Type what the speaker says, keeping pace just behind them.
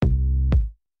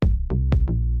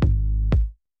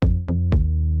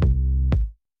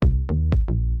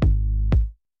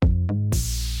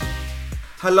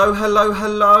Hello, hello,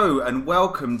 hello, and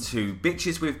welcome to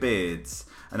Bitches with Beards.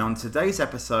 And on today's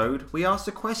episode, we asked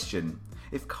a question.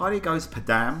 If Kylie goes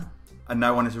padam and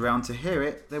no one is around to hear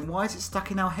it, then why is it stuck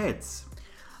in our heads?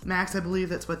 Max, I believe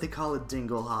that's what they call a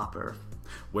dingle hopper.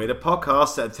 We're the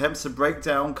podcast that attempts to break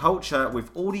down culture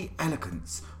with all the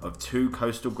elegance of two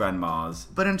coastal grandmas.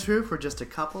 But in truth, we're just a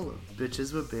couple of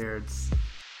bitches with beards.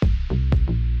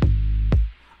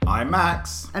 I'm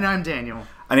Max. And I'm Daniel.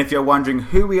 And if you're wondering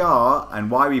who we are and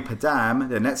why we padam,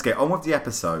 then let's get on with the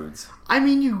episodes. I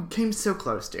mean, you came so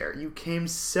close, dear. You came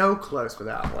so close with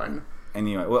that one.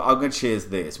 Anyway, well, I'm going to cheers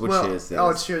this. Cheers this.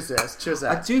 Oh, cheers this. Cheers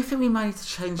that. I do think we may need to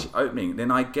change the opening. Then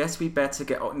I guess we better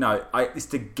get on. No, it's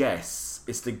the guess.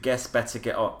 It's the guess better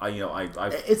get on.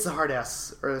 It's the hard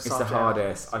S. Or the soft It's the hard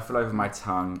S. I fell over my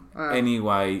tongue.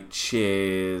 Anyway,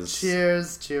 cheers.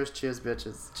 Cheers,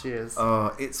 bitches. Cheers.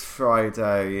 Oh, it's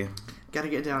Friday. Gotta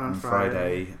get down on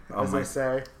Friday. As I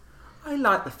say. I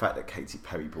like the fact that Katy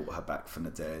Perry brought her back from the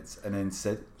dead and then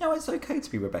said, "No, it's okay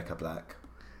to be Rebecca Black."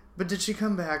 But did she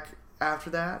come back after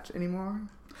that anymore?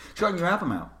 She got a new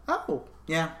album out. Oh.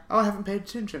 Yeah. Oh, I haven't paid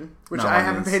attention. I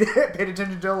haven't paid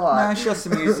attention to a lot. No, she has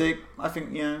some music. I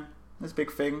think, that's a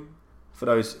big thing. For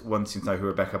those wanting to know who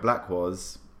Rebecca Black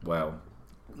was, well...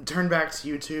 Turned back to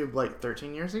YouTube like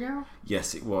 13 years ago?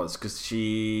 Yes, it was. Because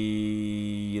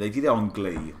they did it on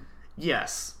Glee.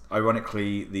 Yes.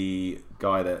 Ironically, the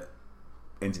guy that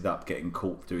ended up getting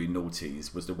caught doing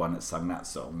naughties was the one that sang that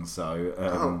song. So,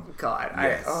 oh God!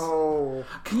 Yes.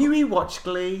 Can you rewatch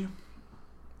Glee?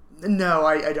 No,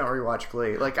 I don't rewatch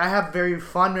Glee. Like, I have very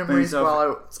fond memories while I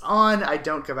was on. I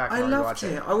don't go back and rewatch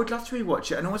it. I would love to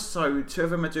rewatch it. And also, two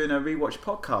of them are doing a rewatch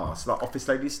podcast, like Office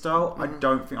Lady style. I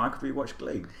don't think I could rewatch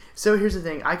Glee. So here's the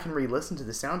thing: I can re-listen to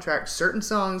the soundtrack, certain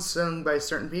songs sung by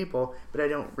certain people, but I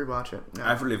don't rewatch it. No.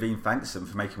 Avril Lavigne thanks them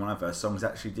for making one of her songs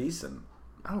actually decent.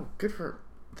 Oh, good for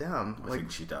them. I think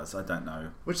she does. I don't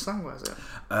know. Which song was it?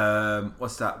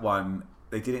 What's that one?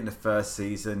 They did it in the first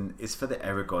season. It's for the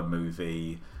Aragon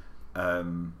movie.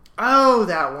 Oh,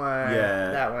 that one.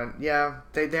 Yeah. That one. Yeah.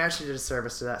 They actually did a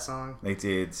service to that song. They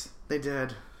did. They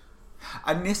did.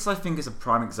 And this, I think, is a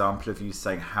prime example of you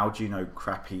saying, how do you know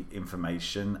crappy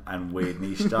information and weird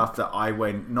niche stuff? That I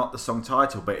went, not the song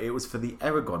title, but it was for the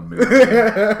Aragon movie.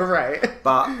 Right.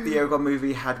 But the Aragon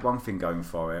movie had one thing going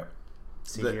for it.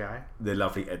 CGI? The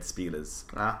lovely Ed Spielers.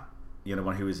 Ah. You know, the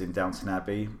one who was in Downton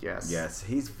Abbey? Yes. Yes,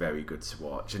 he's very good to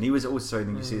watch. And he was also in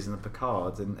the new season of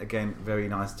Picard, and again, very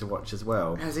nice to watch as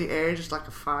well. Has he aged like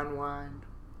a fine wine?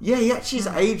 Yeah, he actually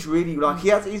has aged really,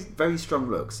 he's very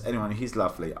strong looks. Anyway, he's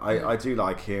lovely. I do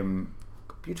like him.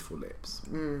 Got beautiful lips.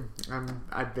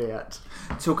 I bet.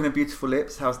 Talking of beautiful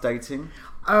lips, how's dating?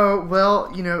 Oh, well,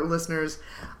 listeners,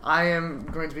 I am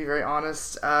going to be very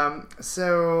honest.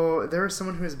 So, there is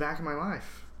someone who is back in my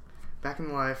life.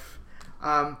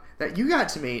 That you got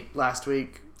to meet last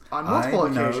week on multiple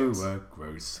occasions. I know a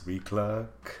grocery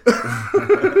clerk.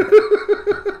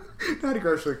 Not a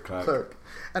grocery clerk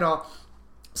at all.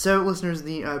 So, listeners,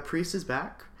 the priest is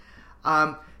back.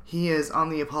 He is on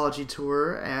the apology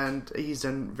tour, and he's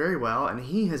done very well, and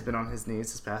he has been on his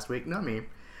knees this past week, not me.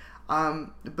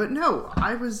 But no,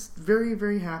 I was very,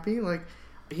 very happy. Like,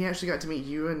 he actually got to meet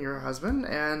you and your husband,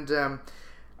 and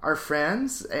our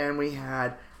friends, and we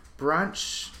had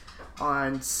brunch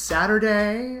on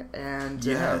Saturday, and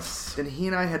yes. Then he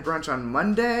and I had brunch on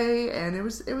Monday, and it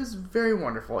was very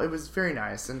wonderful. It was very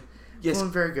nice, and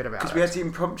feeling very good about it. Because we had the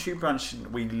impromptu brunch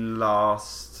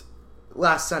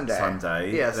last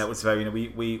Sunday. Yes, that was very.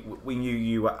 We knew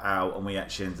you were out, and we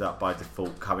actually ended up by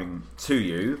default coming to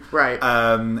you. Right.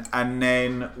 And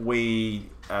then we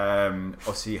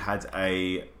obviously had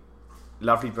a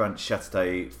lovely brunch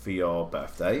Saturday for your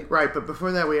birthday. Right, but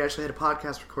before that, we actually had a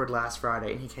podcast record last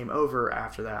Friday, and he came over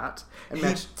after that. And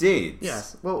he did?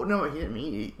 Yes. Well, no, he didn't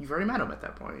meet. You've already met him at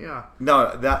that point, yeah. No,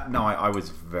 I was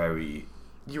very...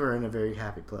 You were in a very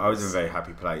happy place. I was in a very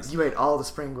happy place. You ate all the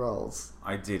spring rolls.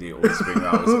 I did eat all the spring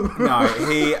rolls. No,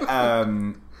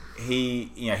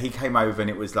 he came over, and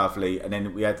it was lovely, and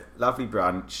then we had lovely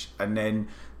brunch, and then...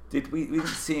 we didn't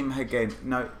see him again.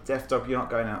 No, Deaf Dog, you're not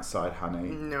going outside, honey.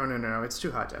 No. It's too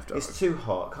hot, Deaf Dog. It's too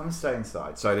hot. Come and stay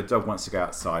inside. So the dog wants to go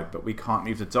outside, but we can't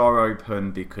leave the door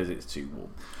open because it's too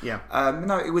warm. Yeah.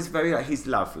 No, it was very... he's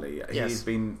lovely. Yes.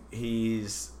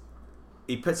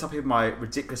 He puts up with my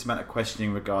ridiculous amount of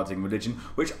questioning regarding religion,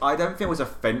 which I don't think was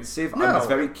offensive. No. I was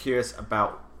very curious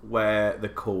about where the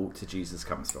call to Jesus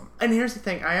comes from. And here's the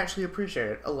thing, I actually appreciate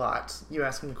it a lot, you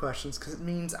asking me questions, because it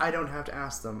means I don't have to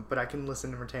ask them, but I can listen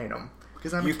and retain them.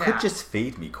 Because I'm a cat. You could just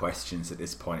feed me questions at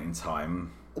this point in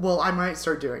time. Well, I might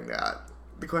start doing that.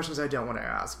 the questions I don't want to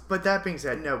ask. But that being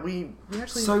said, no, we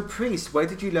actually... So, Priest, where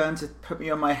did you learn to put me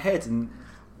on my head and...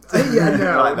 yeah,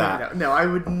 no, like that? No, I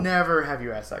would never have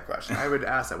you ask that question. I would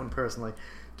ask that one personally.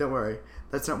 Don't worry.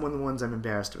 That's not one of the ones I'm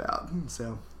embarrassed about.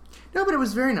 So, no, but it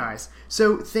was very nice.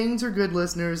 So, things are good,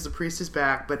 listeners. The Priest is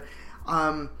back. But,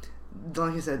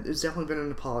 like I said, there's definitely been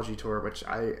an apology tour, which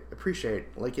I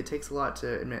appreciate. Like, it takes a lot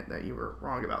to admit that you were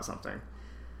wrong about something.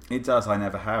 It does. I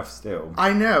never have still.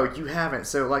 I know, you haven't.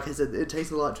 So, like I said, it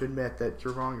takes a lot to admit that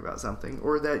you're wrong about something.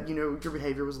 Or that, your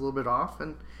behavior was a little bit off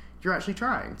and you're actually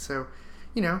trying. So,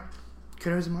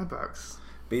 kudos in my books.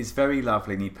 But he's very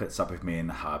lovely and he puts up with me in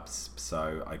the hubs.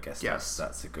 So, I guess yes.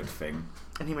 that's a good thing.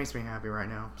 And he makes me happy right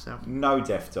now, so... No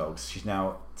deaf dogs. She's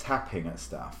now tapping at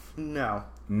stuff. No.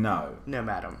 No. No,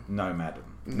 madam. No,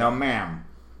 madam. No, ma'am.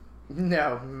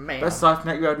 No, ma'am. Best life,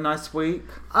 Nick. You had a nice week?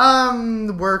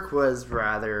 The work was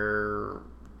rather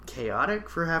chaotic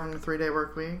for having a 3-day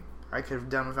work week. I could have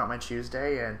done without my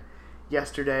Tuesday, and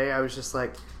yesterday I was just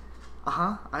like,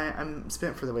 I'm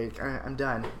spent for the week. I'm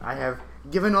done. I have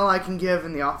given all I can give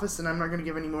in the office, and I'm not going to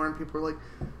give any more. And people are like,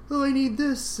 oh, I need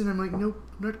this. And I'm like, nope,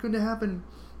 not going to happen.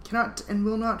 Cannot and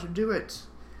will not do it.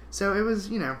 So it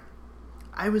was,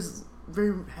 I was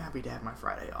very happy to have my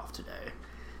Friday off today.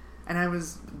 And I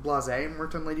was blasé and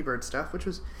worked on Lady Bird stuff, which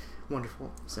was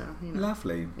wonderful. So,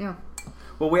 Lovely. Yeah.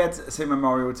 Well, we had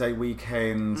Memorial Day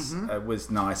weekend. It was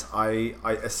nice. I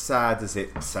as sad as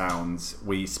it sounds,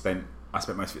 I spent most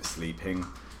of it sleeping.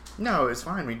 No, it's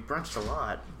fine. We brunched a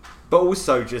lot. But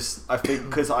also just, I think,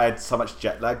 because I had so much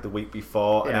jet lag the week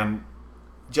before, and then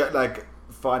jet lag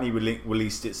finally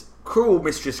released its cruel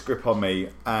mistress grip on me,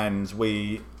 and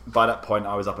by that point,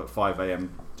 I was up at 5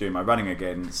 a.m. doing my running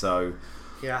again, so...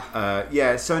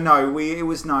 Yeah. So no, it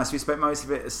was nice. We spent most of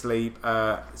it asleep.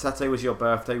 Saturday was your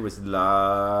birthday, was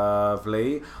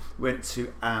lovely. Went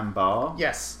to Amber.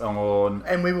 Yes.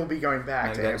 And we will be going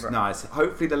back to Amber. Nice.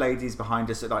 Hopefully the ladies behind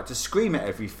us that like to scream at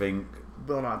everything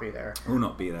will not be there. Will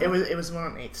not be there. It was one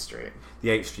on 8th Street. The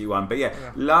 8th Street one. But yeah.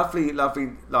 Lovely,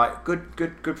 like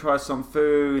good price on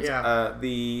food. Yeah.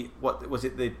 What was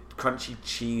it, the crunchy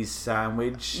cheese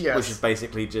sandwich, yes. which is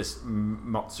basically just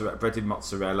breaded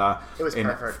mozzarella. It was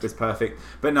perfect. It was perfect.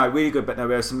 But no, really good. But no,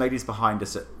 there were some ladies behind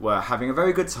us that were having a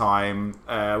very good time.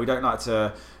 We don't like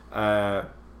to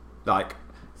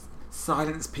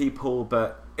silence people,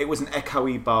 but it was an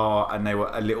echoey bar, and they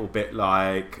were a little bit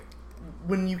like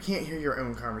when you can't hear your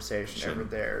own conversation over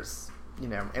theirs,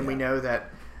 and we know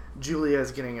that Julia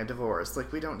is getting a divorce.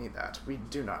 Like, we don't need that. We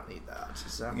do not need that.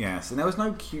 So. Yes, and there was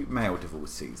no cute male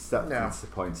divorcees. That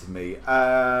disappointed me.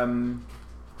 But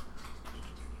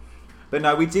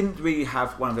no, we didn't really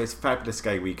have one of those fabulous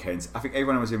gay weekends. I think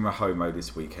everyone was in Rahomo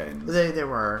this weekend. They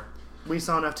were. We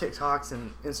saw enough TikToks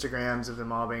and Instagrams of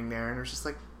them all being there, and it was just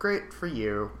like, great for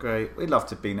you. Great. We'd love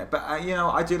to be there. But,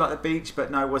 I do like the beach, but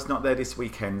no, was not there this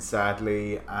weekend,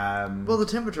 sadly. Well, the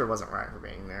temperature wasn't right for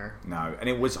being there. No, and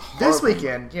it was horrible. This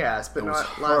weekend, yes, but not last.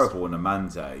 It was horrible on a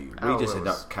Monday. We just ended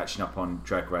up catching up on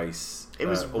Drag Race. It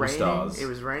was All raining. Stars. It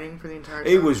was raining for the entire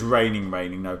time. It was raining,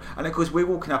 no. And of course, we're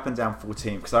walking up and down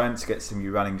 14th because I went to get some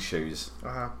new running shoes.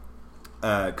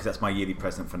 Because that's my yearly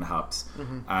present from the hubs,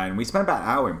 and we spent about an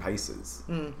hour in paces.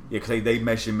 Because they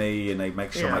measure me and they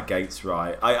make sure my gait's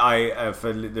right. I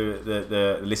for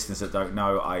the listeners that don't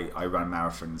know, I run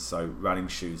marathons, so running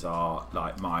shoes are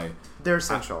like they're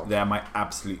essential. They're my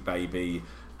absolute baby,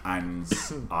 and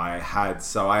I have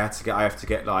to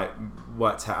get like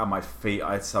worked out on my feet.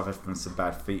 I suffered from some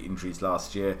bad feet injuries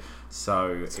last year,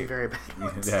 so very bad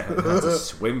ones. Yeah, I had to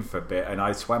swim for a bit, and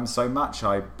I swam so much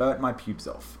I burnt my pubes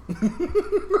off.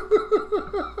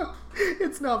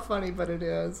 It's not funny, but it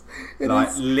is.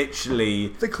 Literally,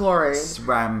 the chlorine.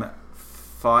 Swam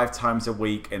 5 times a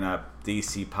week in a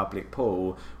DC public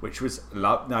pool, which was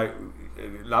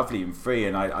lovely and free,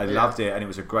 and I loved it, and it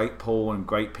was a great pool and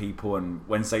great people, and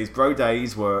Wednesdays bro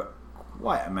days were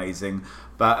quite amazing.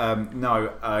 But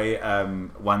I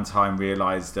one time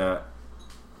realised that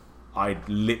I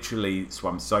literally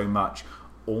swum so much,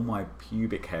 all my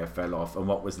pubic hair fell off, and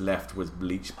what was left was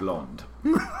bleached blonde.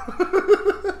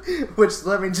 Which,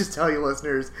 let me just tell you,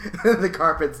 listeners, the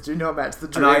carpets do not match the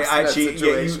drapes. And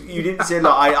you didn't see a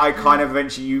lot. I kind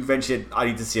of you ventured, I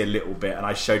need to see a little bit, and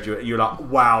I showed you. You're like,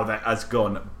 wow, that has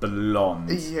gone blonde.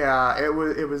 Yeah, it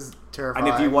was terrifying.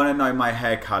 And if you want to know my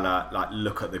hair colour,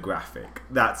 look at the graphic.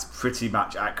 That's pretty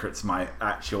much accurate to my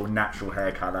actual natural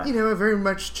hair colour. A very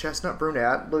much chestnut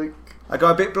brunette. I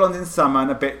got a bit blonde in summer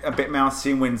and a bit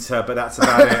mousy in winter, but that's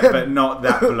about it. But not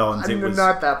that blonde.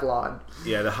 Not that blonde.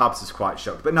 Yeah, the hubs was quite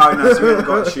shocked. But But no. So we haven't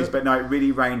got shoes. But no, it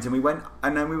really rained, and we went,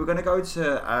 and then we were going to go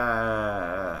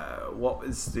to what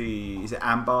was the? Is it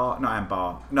Ambar? Not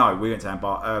Ambar. No, we went to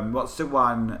Ambar. What's the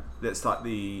one that's like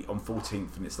on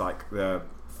 14th, and it's like the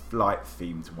flight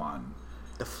themed one?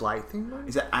 The flight themed one?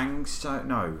 Is it Angsto?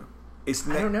 No. I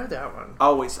don't know that one.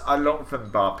 Oh, it's along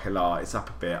from Bar Pilar. It's up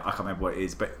a bit. I can't remember what it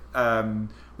is, but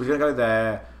we're going to go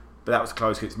there. But that was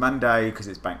closed because it's Monday, because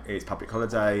it's public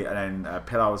holiday, and then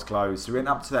Pilar was closed. So we went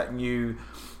up to that new,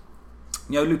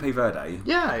 Lupe Verde.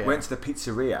 Yeah. Went to the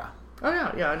pizzeria. Oh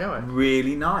yeah, I know it.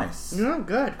 Really nice. Yeah,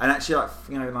 good. And actually, like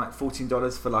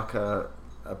 $14 for like a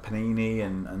panini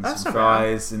and That's some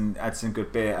fries and had some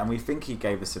good beer. And we think he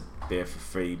gave us a beer for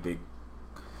free,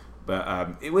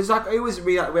 But it was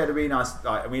really, we had a really nice,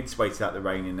 we just waited out the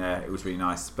rain in there. It was really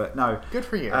nice, but no, good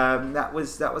for you. That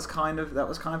was kind of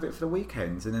it for the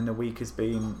weekend, and then the week has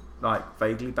been like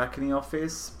vaguely back in the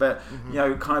office, but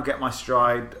kind of get my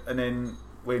stride, and then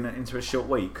we're into a short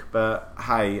week. But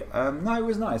hey, no, it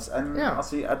was nice, and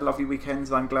you had a lovely weekend.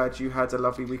 And I'm glad you had a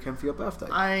lovely weekend for your birthday.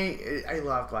 I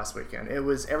loved last weekend. It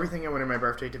was everything I wanted my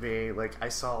birthday to be. Like, I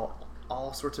saw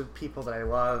all sorts of people that I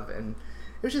love, and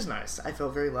it was just nice. I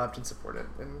felt very loved and supported,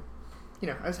 and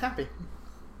I was happy.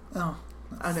 Oh,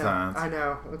 I know. sad. I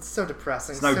know. It's so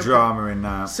depressing. There's no drama in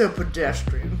that. So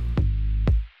pedestrian.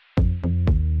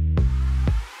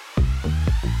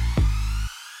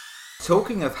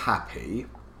 Talking of happy,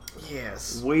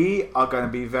 yes, we are going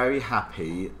to be very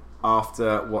happy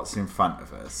after what's in front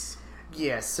of us.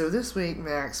 Yes. So this week,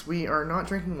 Max, we are not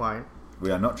drinking wine. We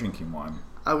are not drinking wine.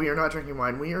 We are not drinking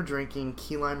wine. We are drinking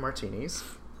key lime martinis.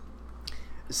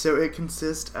 So it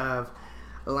consists of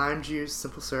lime juice,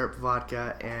 simple syrup,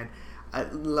 vodka, and a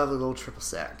lovely little triple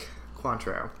sec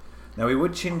Cointreau. Now we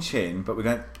would chin, but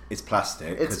it's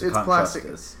plastic. It's we can't plastic.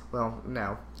 Trust us. Well,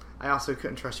 no. I also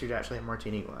couldn't trust you to actually have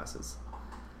martini glasses.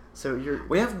 So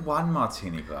we have one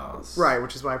martini glass. Right,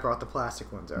 which is why I brought the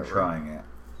plastic ones over. I'm trying it.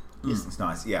 It's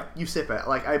nice, yeah. You sip it.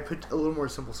 Like, I put a little more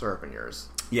simple syrup in yours.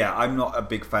 Yeah, I'm not a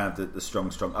big fan of the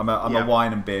strong. I'm a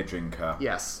wine and beer drinker.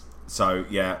 Yes. So,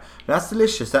 yeah. That's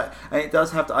delicious. And it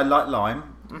does have I like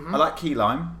lime. I like key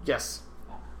lime. Yes.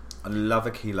 I love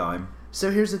a key lime.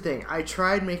 So here's the thing. I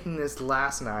tried making this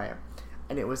last night,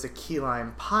 and it was a key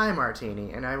lime pie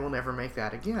martini, and I will never make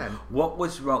that again. What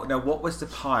was wrong? Now, what was the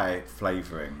pie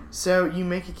flavouring? So you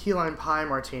make a key lime pie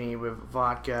martini with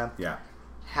vodka,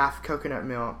 half coconut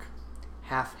milk,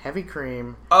 half heavy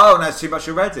cream. Oh, no, it's too much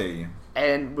already.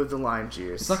 And with the lime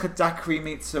juice. It's like a daiquiri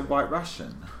meets a White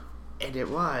Russian. And it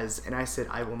was, and I said,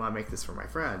 I will not make this for my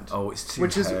friend. Oh, it's too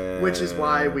which is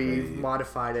why we've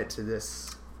modified it to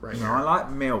this right now. No, I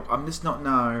like milk. I'm just not,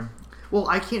 no. Well,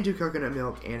 I can't do coconut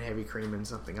milk and heavy cream and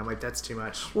something. I'm like, that's too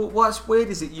much. Well, what's weird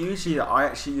is it usually I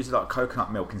actually use a lot of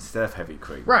coconut milk instead of heavy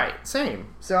cream. Right,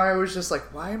 same. So I was just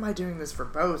like, why am I doing this for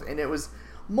both? And it was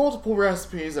multiple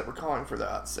recipes that were calling for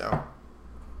that. So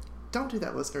don't do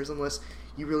that, listeners, unless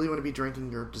you really want to be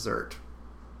drinking your dessert.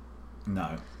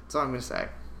 No. That's all I'm going to say.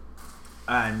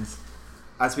 And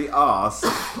as we asked,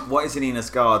 what is in Ina's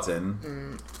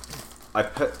garden? I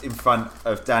put in front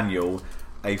of Daniel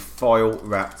a foil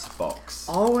wrapped box.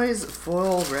 Always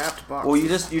foil wrapped box. Well, you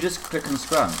just click and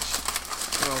scrunch.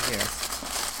 Oh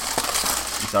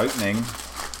yes. It's opening.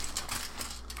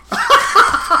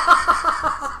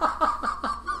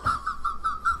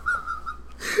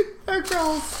 Egg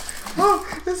rolls.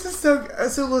 Oh, this is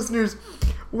so listeners.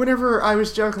 Whenever I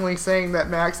was jokingly saying that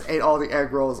Max ate all the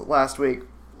egg rolls last week,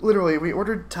 literally, we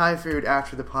ordered Thai food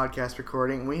after the podcast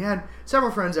recording. We had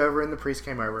several friends over, and the priest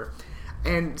came over.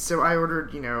 And so I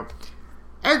ordered,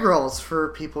 egg rolls for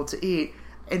people to eat.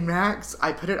 And Max,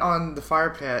 I put it on the fire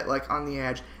pit, like on the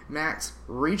edge. Max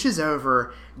reaches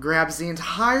over, grabs the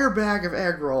entire bag of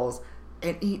egg rolls,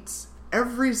 and eats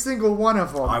every single one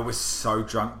of them. I was so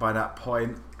drunk by that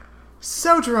point.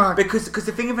 So drunk. Because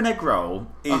the thing of an egg roll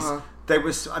is... They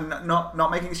were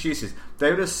not making excuses.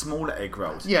 They were the smaller egg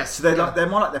rolls. Yes, so they're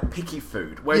more like the picky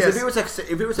food. Whereas if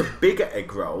it was a bigger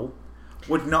egg roll,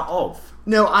 would not have.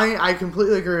 No, I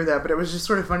completely agree with that. But it was just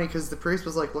sort of funny because the priest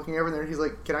was like looking over there and he's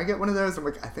like, "Can I get one of those?" I'm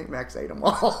like, "I think Max ate them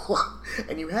all,"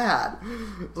 and you had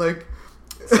like.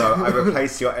 So I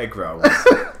replaced your egg rolls.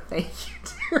 Thank you,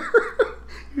 dear.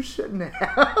 You shouldn't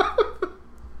have.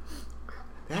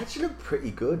 They actually look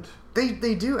pretty good.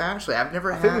 They do actually. I've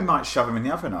never I think we might shove them in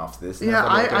the oven after this. Yeah,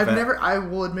 I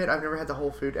will admit I've never had the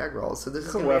whole food egg rolls, so this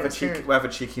is cool. We'll have a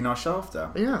cheeky nosh after.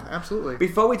 Yeah, absolutely.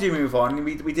 Before we do move on,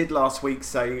 we did last week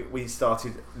say we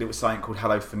started a little something called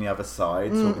Hello from the Other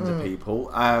Side, talking to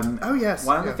people. Oh yes.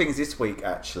 One of the things this week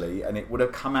actually, and it would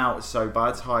have come out. So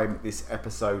by the time this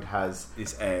episode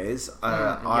airs,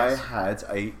 I had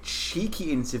a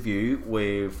cheeky interview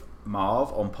with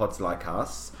Marv on Pods Like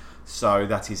Us. So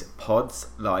that is Pods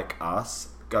Like Us.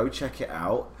 Go check it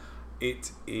out.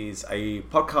 It is a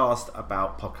podcast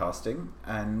about podcasting,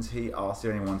 and he asked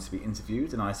if anyone to be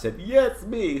interviewed, and I said, yes,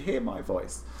 me, hear my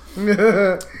voice.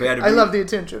 I love the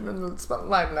attention and the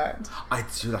limelight. I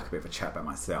do like a bit of a chat about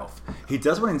myself. He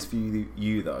does want to interview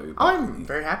you though. I'm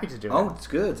very happy to do it. Oh, it's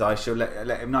good. I shall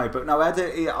let him know. But no,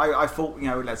 I thought,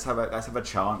 let's have a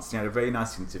chance. He had a very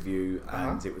nice interview,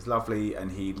 and it was lovely.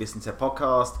 And he listened to a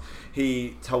podcast.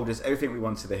 He told us everything we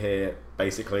wanted to hear,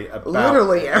 basically about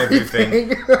literally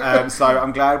everything. So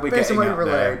I'm glad we're getting out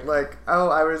there.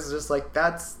 I was just like,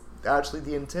 that's actually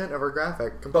the intent of our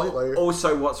graphic completely. But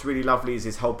also, what's really lovely is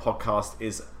his whole podcast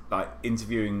is like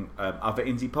interviewing other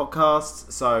indie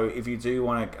podcasts. So if you do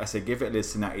want to, I say, give it a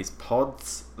listen. That is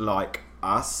Pods Like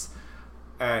Us.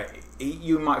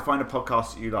 You might find a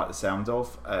podcast that you like the sound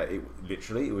of.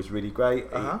 It was really great.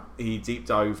 He deep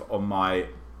dove on my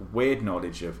weird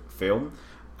knowledge of film,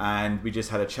 and we just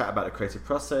had a chat about the creative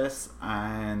process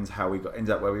and how we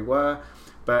ended up where we were.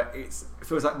 But it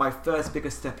feels like my first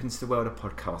biggest step into the world of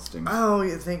podcasting. Oh,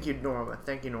 yeah, thank you, Norma.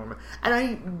 And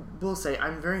I will say,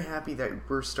 I'm very happy that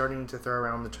we're starting to throw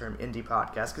around the term indie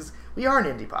podcast, because we are an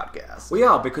indie podcast. We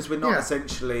are, because we're not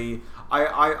essentially...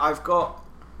 I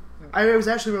was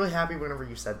actually really happy whenever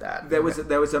you said that.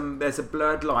 There's a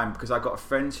blurred line, because I got a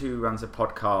friend who runs a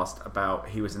podcast about...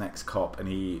 He was an ex-cop, and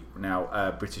he now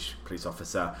a British police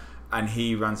officer, and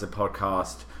he runs a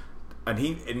podcast... And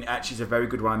actually is a very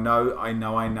good one. I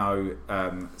know.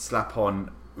 Slap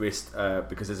on wrist,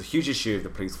 because there's a huge issue of the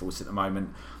police force at the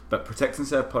moment. But Protect and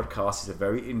Serve podcast is a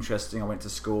very interesting. I went to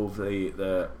school with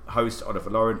the host,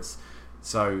 Oliver Lawrence.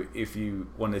 So if you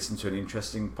want to listen to an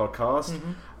interesting podcast,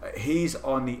 he's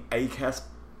on the Acast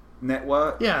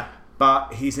network. Yeah.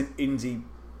 But he's an indie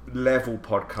level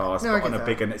podcast, but on a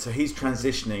bigger net. So he's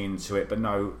transitioning into it. But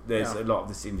no, there's a lot of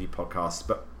this indie podcast.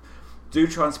 But do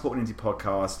try and support an indie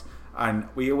podcast. And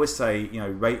we always say,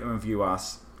 rate and review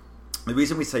us. The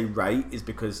reason we say rate is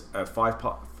because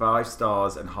 5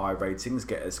 stars and high ratings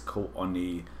get us caught on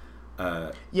the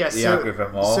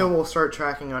algorithm more. So we'll start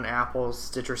tracking on Apple,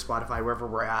 Stitcher, Spotify, wherever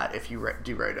we're at, if you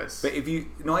do rate us. But if you,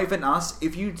 not even us,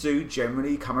 if you do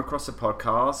generally come across a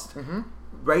podcast,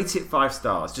 rate it 5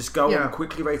 stars. Just go and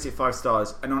quickly rate it 5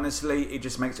 stars. And honestly, it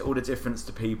just makes all the difference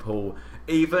to people.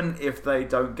 Even if they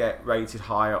don't get rated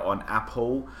higher on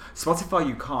Apple, Spotify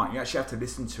you can't. You actually have to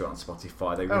listen to it on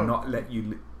Spotify. They will not let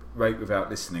you rate without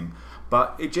listening.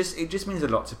 But it just means a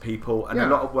lot to people, and a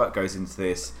lot of work goes into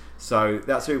this. So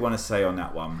that's what we want to say on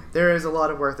that one. There is a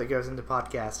lot of work that goes into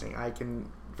podcasting. I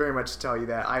can very much tell you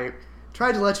that. I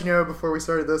tried to let you know before we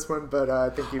started this one, but I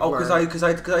think you've learned. Because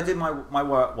I did my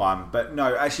work one, but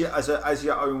no, actually as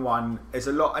your own one, it's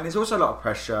a lot, and it's also a lot of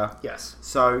pressure. Yes.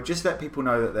 So just let people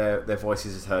know that their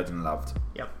voices is heard and loved.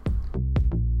 Yep.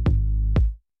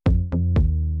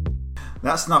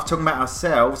 That's enough talking about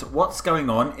ourselves. What's going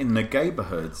on in the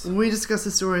gayborhoods? We discuss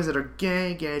the stories that are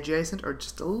gay adjacent, or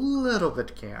just a little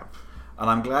bit camp. And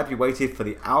I'm glad we waited for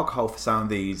the alcohol for some of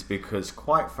these, because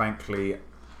quite frankly,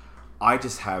 I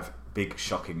just have big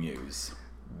shocking news.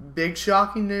 Big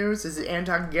shocking news? Is it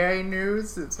anti-gay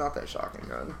news? It's not that shocking,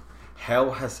 then.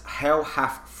 Hell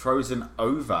hath frozen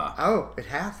over. Oh, it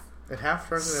hath. It hath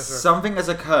frozen over. Something has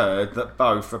occurred that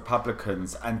both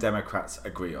Republicans and Democrats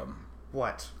agree on.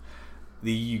 What?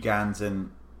 The Ugandan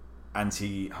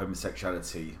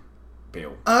anti-homosexuality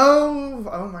bill.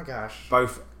 Oh my gosh.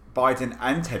 Both Biden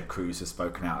and Ted Cruz have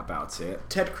spoken out about it.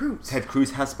 Ted Cruz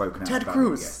has spoken out about it. Ted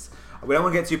Cruz. Yes. We don't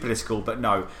want to get too political, but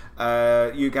no.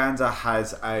 Uganda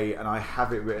has and I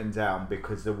have it written down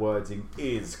because the wording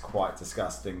is quite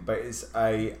disgusting, but it's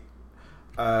a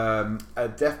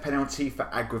death penalty for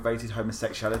aggravated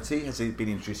homosexuality has been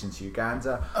introduced into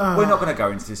Uganda. We're not going to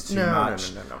go into this too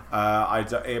much. No.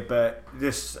 But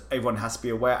this, everyone has to be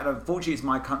aware. And unfortunately, it's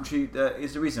my country that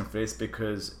is the reason for this,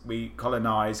 because we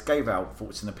colonised, gave out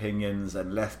thoughts and opinions,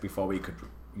 and left before we could,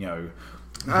 you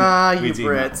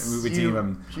Brits.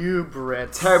 You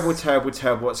Brits.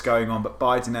 Terrible what's going on. But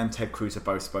Biden and Ted Cruz have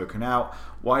both spoken out.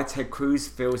 Why Ted Cruz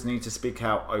feels the need to speak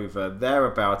out over there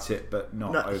about it, but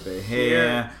not over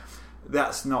here.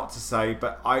 That's not to say,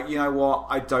 but you know what?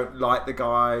 I don't like the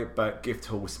guy, but gift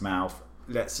horse mouth.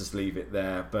 let's just leave it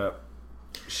there. But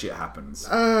shit happens.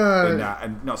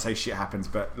 And not say shit happens,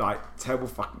 but like terrible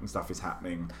fucking stuff is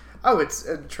happening. Oh, it's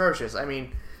atrocious. I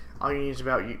mean, all you need is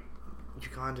about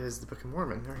Uganda is the Book of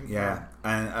Mormon. Yeah,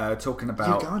 and talking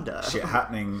about Uganda. Shit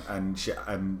happening and shit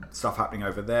and stuff happening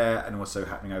over there and also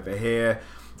happening over here.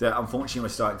 That unfortunately we're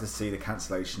starting to see the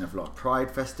cancellation of a lot of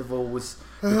Pride festivals.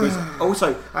 Because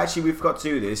also, actually, we've got to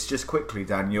do this just quickly,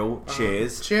 Daniel.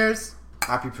 Cheers. Cheers.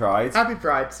 Happy Pride. Happy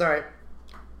Pride. Sorry.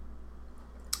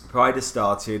 Pride has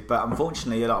started, but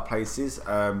unfortunately, a lot of places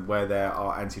where there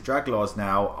are anti-drag laws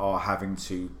now are having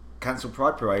to cancel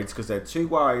Pride parades because they're too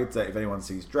worried that if anyone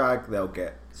sees drag, they'll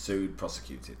get sued,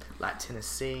 prosecuted. Like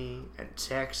Tennessee and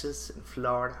Texas and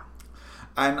Florida.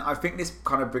 And I think this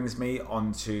kind of brings me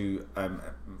on to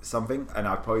something, and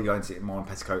I'll probably go into it more on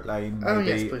Petticoat Lane, maybe. Oh,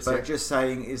 yes, please. But just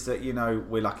saying is that,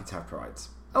 we're lucky to have prides.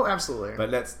 Oh, absolutely. But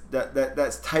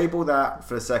let's table that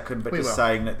for a second, but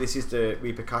saying that this is the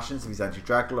repercussions of these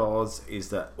anti-drag laws, is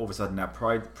that all of a sudden now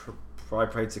pride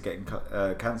parades are getting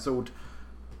cancelled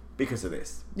because of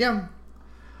this. Yeah.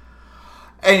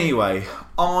 Anyway,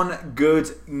 on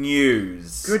good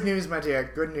news. Good news, my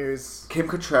dear. Good news. Kim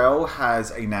Cattrall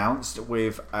has announced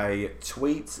with a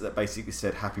tweet that basically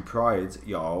said, Happy Pride,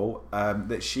 y'all,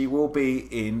 that she will be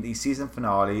in the season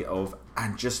finale of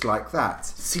And Just Like That.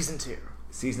 Season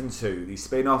 2, the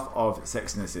spin-off of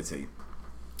Sex and the City.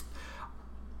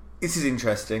 This is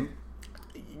interesting.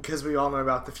 Because we all know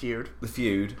about the feud. The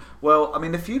feud. Well, I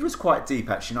mean, the feud was quite deep,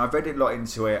 actually. And I've read a lot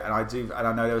into it, and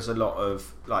I know there was a lot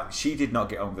of, like, she did not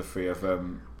get on with the three of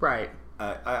them. Right.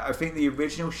 I think the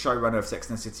original showrunner of Sex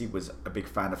and the City was a big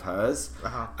fan of hers.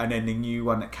 Uh-huh. And then the new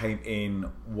one that came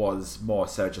in was more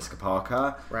Sarah Jessica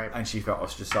Parker. Right. And she felt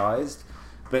ostracised.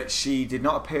 But she did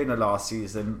not appear in the last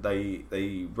season.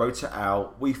 They wrote her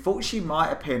out. We thought she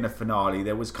might appear in the finale.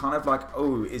 There was kind of like,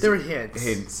 there were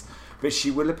hints. But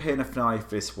she will appear in the finale for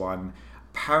this one.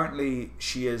 Apparently,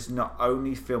 she has not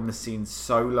only filmed the scene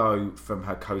solo from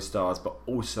her co-stars, but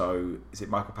also, is it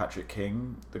Michael Patrick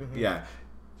King? Mm-hmm. Yeah.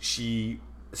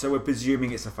 So we're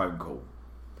presuming it's a phone call.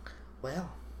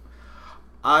 Well.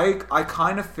 I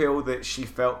kind of feel that she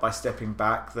felt by stepping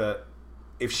back that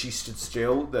if she stood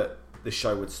still, that the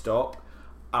show would stop.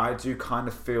 I do kind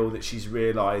of feel that she's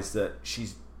realised that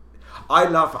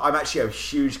I'm actually a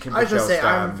huge Kim Cattrall fan.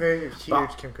 I'm a very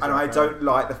huge Kim Cattrall fan. And I don't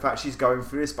like the fact she's going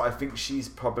through this, but I think she's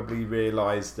probably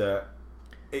realised that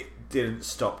it didn't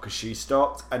stop because she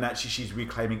stopped, and actually she's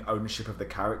reclaiming ownership of the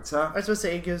character. I was supposed to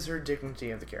say it gives her dignity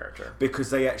of the character.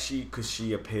 Because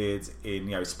she appeared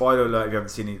in, spoiler alert, if you haven't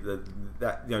seen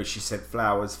it, she sent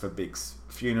flowers for Big's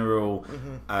funeral,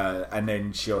 and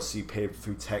then she also appeared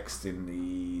through text in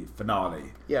the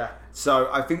finale. Yeah. So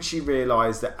I think she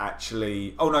realised that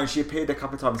actually... Oh no, she appeared a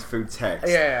couple of times through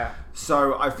text. Yeah.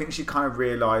 So I think she kind of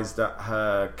realised that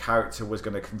her character was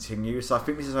going to continue. So I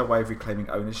think this is her way of reclaiming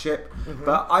ownership. Mm-hmm.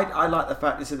 But I like the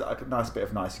fact this is like a nice bit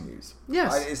of nice news.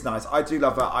 Yes. It's nice. I do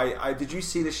love her. I did you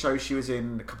see the show she was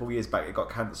in a couple of years back? It got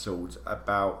cancelled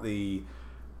about the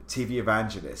TV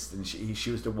evangelist, and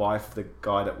she was the wife of the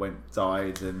guy that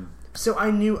died. And so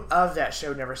I knew of that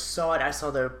show, never saw it. I saw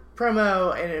the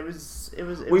promo, and it was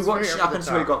we watched it up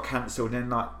until it got cancelled,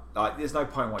 and then like there's no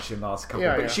point watching the last couple.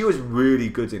 But she was really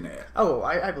good in it. Oh,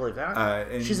 I believe that.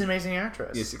 She's an amazing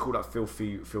actress. Yes, it called up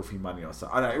Filthy Money or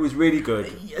something. I know, it was really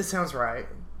good. It sounds right.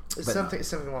 It's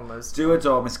something along those. Do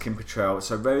adore Miss Kim Cattrall.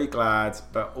 So very glad,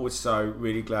 but also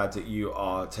really glad that you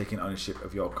are taking ownership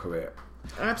of your career.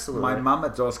 Absolutely. My mum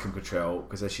adores Kim Cattrall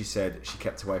because, as she said, she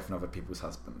kept away from other people's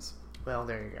husbands. Well,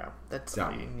 there you go. That's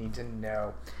all you need to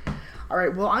know. All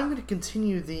right, well, I'm going to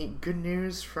continue the good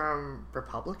news from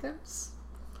Republicans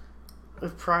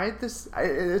with Pride. It's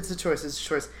a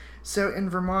choice. So in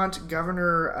Vermont,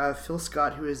 Governor Phil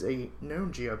Scott, who is a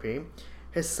known GOP,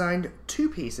 has signed 2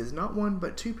 pieces, not one,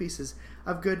 but 2 pieces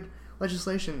of good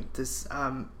legislation this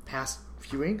past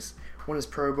few weeks. One is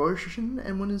pro-abortion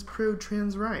and one is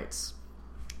pro-trans rights.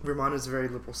 Vermont is a very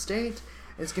liberal state.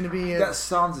 It's going to be... That's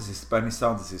Bernie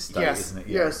Sanders' state, isn't it?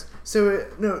 Yeah. Yes. So,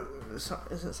 no,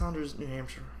 is it Sanders, New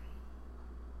Hampshire?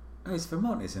 Oh, it's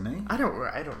Vermont, isn't he? I don't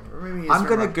remember. Maybe I'm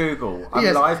going to Google.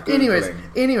 I'm live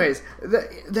Googling. Anyways,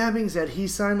 that being said, he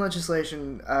signed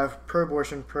legislation of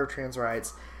pro-abortion, pro-trans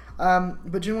rights.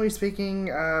 But generally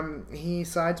speaking, he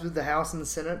sides with the House and the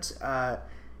Senate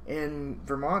in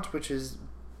Vermont, which is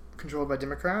controlled by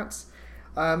Democrats,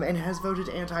 and has voted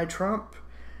anti-Trump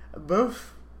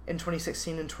both in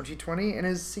 2016 and 2020, and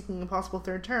is seeking a possible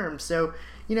 3rd term. So,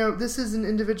 this is an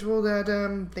individual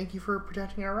that, thank you for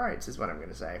protecting our rights, is what I'm going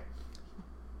to say.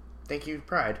 Thank you,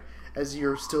 Pride, as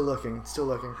you're still looking.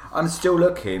 I'm still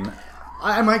looking.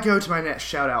 I might go to my next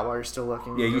shout out while you're still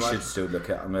looking. Yeah, you should still look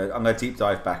at. I'm gonna deep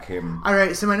dive back in. All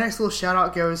right, so my next little shout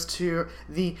out goes to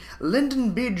the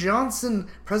Lyndon B. Johnson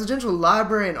Presidential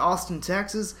Library in Austin,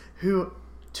 Texas, who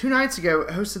 2 nights ago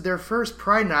hosted their first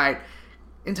Pride Night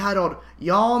entitled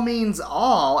 "Y'all Means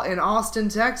All" in Austin,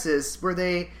 Texas, where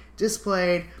they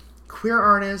displayed queer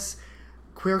artists,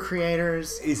 queer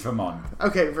creators. He's Vermont.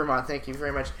 Okay, Vermont. Thank you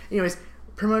very much. Anyways,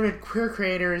 promoted queer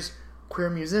creators, queer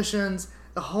musicians,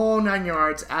 the whole 9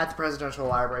 yards at the Presidential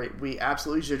Library. We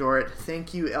absolutely adore it.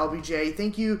 Thank you, LBJ.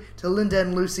 Thank you to Linda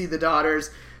and Lucy, the daughters,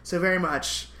 so very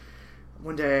much.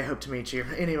 One day I hope to meet you.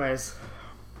 Anyways.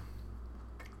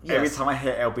 Yes. Every time I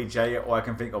hear LBJ, all I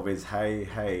can think of is,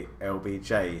 hey,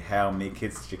 LBJ, how many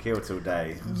kids did you kill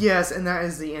today? Yes, and that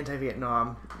is the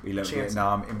anti-Vietnam. We love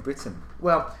Vietnam in Britain.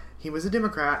 Well, he was a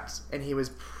Democrat, and he was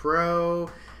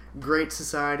pro-Great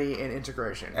Society and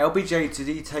integration. LBJ, did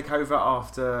he take over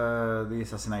after the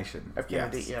assassination? Of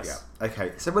Kennedy, yes. Yeah.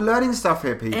 Okay, so we're learning stuff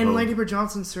here, people. And Lady Bird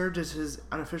Johnson served as his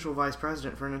unofficial vice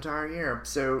president for an entire year,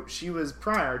 so she was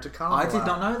prior to Kamala. I did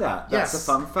not know that. That's a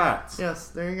fun fact. Yes,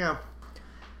 there you go.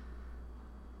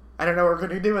 I don't know what we're going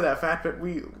to do with that fact, but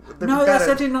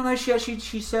I did not know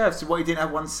she served. So what, you didn't have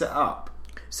one set up?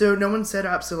 So no one set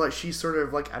up. So like she sort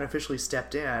of like unofficially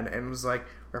stepped in and was like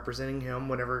representing him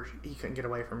whenever he couldn't get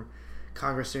away from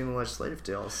Congress doing the legislative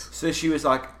deals. So she was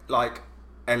like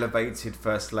elevated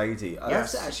first lady. Oh,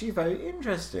 yes. That's actually very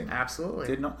interesting. Absolutely.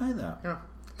 Did not know that. Yeah.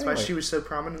 That's why she was so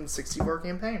prominent in the 64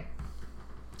 campaign.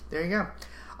 There you go.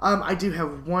 I do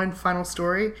have one final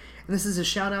story, and this is a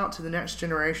shout out to the next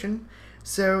generation.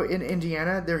 So in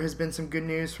Indiana, there has been some good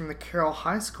news from the Carroll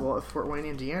High School of Fort Wayne,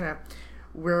 Indiana,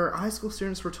 where high school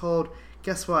students were told,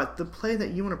 guess what? The play that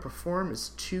you want to perform is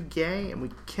too gay, and we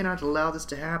cannot allow this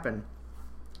to happen.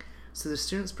 So the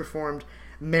students performed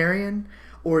Marion,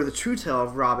 or The True Tale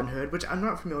of Robin Hood, which I'm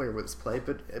not familiar with this play,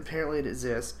 but apparently it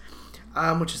exists,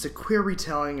 which is a queer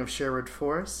retelling of Sherwood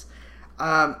Forest.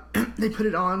 They put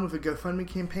it on with a GoFundMe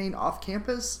campaign off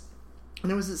campus,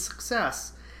 and it was a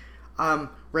success.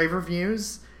 Rave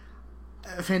reviews,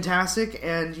 fantastic,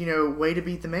 and, way to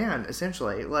beat the man,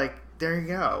 essentially. Like, there you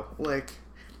go. Like,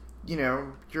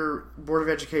 your Board of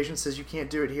Education says you can't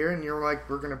do it here, and you're like,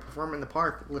 we're going to perform in the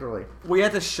park, literally. We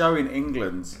had a show in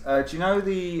England. Do you know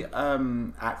the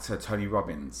actor Tony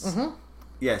Robbins? Mm-hmm.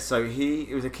 Yeah, so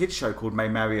it was a kids' show called May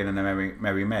Marian and the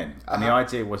Merry Men, and the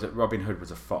idea was that Robin Hood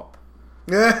was a fop.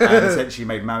 And essentially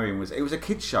made Marian it was a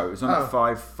kids' show. It was on at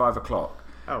 5 o'clock.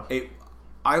 Oh.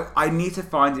 I need to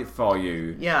find it for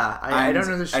you. Yeah, I don't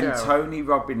know the show. And Tony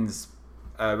Robinson,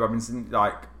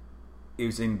 he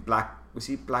was in Black. Was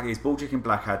he black? He's Baldrick in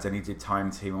Blackadder, and he did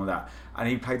Time Team and all that. And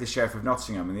he played the Sheriff of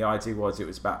Nottingham, and the idea was it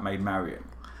was about Maid Marian.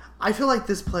 I feel like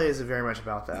this play is very much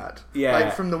about that. Yeah.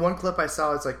 Like, from the one clip I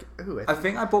saw, it's like, ooh. I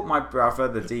think I bought my brother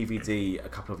the DVD a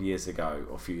couple of years ago,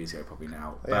 or a few years ago probably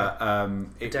now. Yeah.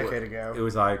 But a decade ago. It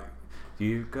was like,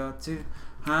 you got to...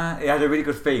 It had a really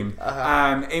good theme.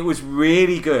 It was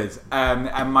really good,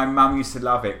 and my mum used to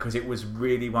love it because it was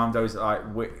really one of those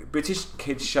British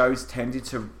kids shows tended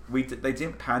to they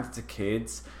didn't pander to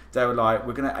kids. They were like,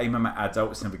 we're going to aim them at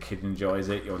adults, and if a kid enjoys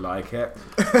it, you'll like it.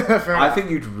 I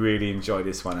think you'd really enjoy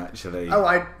this one, actually. Oh,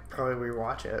 I'd probably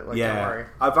rewatch it. Like, yeah, don't worry.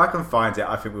 If I can find it,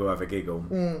 I think we'll have a giggle.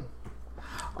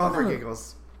 All for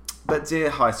giggles. But dear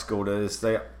high schoolers,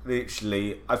 they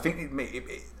literally, I think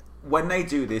when they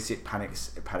do this, it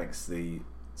panics the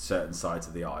certain sides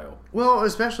of the aisle. Well,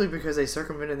 especially because they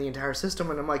circumvented the entire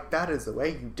system, and I'm like, that is the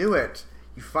way you do it.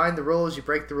 You find the rules, you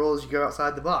break the rules, you go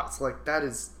outside the box. Like, that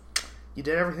is... You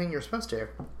did everything you're supposed to.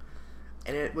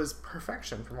 And it was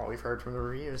perfection from what we've heard from the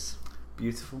reviews.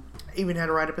 Beautiful. Even had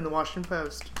a write-up in the Washington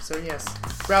Post. So, yes.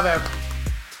 Bravo.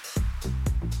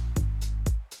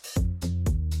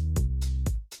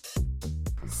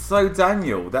 So,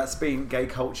 Daniel, that's been gay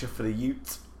culture for the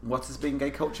Ute. What has been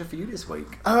gay culture for you this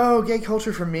week? Oh, gay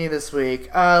culture for me this week.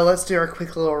 Let's do our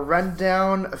quick little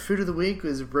rundown. Food of the week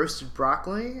was roasted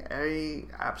broccoli. I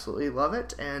absolutely love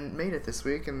it and made it this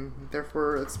week, and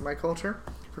therefore it's my culture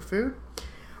for food.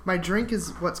 My drink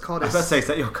is what's called I was about to say, is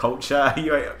that your culture?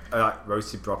 You ate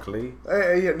roasted broccoli?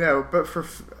 Yeah, no, but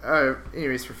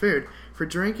anyways, for food. For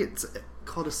drink, it's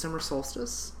called a summer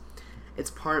solstice.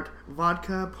 It's part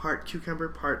vodka, part cucumber,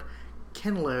 part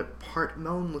cantaloupe, part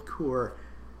melon liqueur.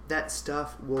 That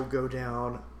stuff will go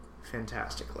down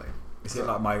fantastically. Is it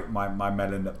like my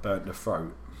melon that burnt the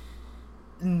throat?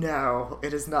 No,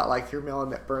 it is not like your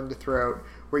melon that burned the throat,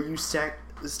 where you stuck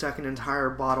an entire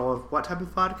bottle of, what type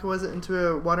of vodka was it, into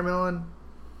a watermelon?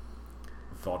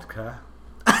 Vodka.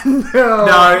 No,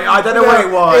 I don't know what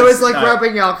it was. It was like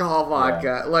rubbing alcohol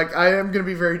vodka. Yeah. Like, I am going to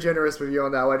be very generous with you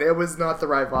on that one. It was not the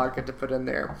right vodka to put in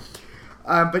there.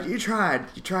 But you tried.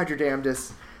 You tried your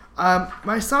damnedest.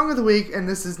 My song of the week, and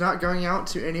this is not going out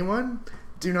to anyone.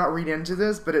 Do not read into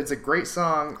this, but it's a great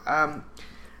song.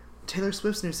 Taylor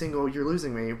Swift's new single, You're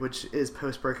Losing Me, which is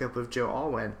post-breakup with Joe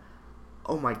Alwyn.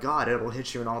 Oh my god, it'll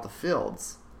hit you in all the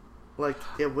fields. Like,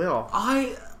 it will.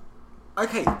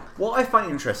 Okay, what I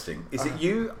find interesting is that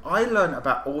I learned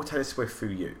about all Taylor Swift through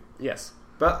you. Yes.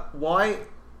 But why...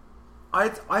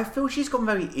 I feel she's gone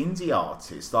very indie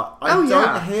artist. Like, I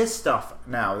don't hear stuff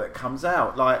now that comes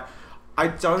out. Like, I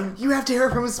don't... You have to hear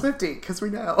it from a Swiftie, because we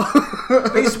know.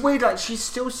 But it's weird, like, she's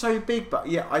still so big, but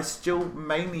yeah, I still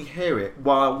mainly hear it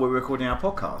while we're recording our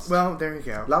podcast. Well, there you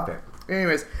go. Love it.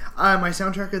 Anyways, my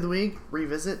soundtrack of the week,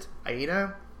 Revisit,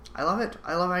 Aida. I love it.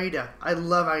 I love Aida. I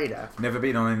love Aida. Never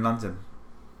been on in London.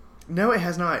 No, it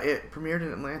has not. It premiered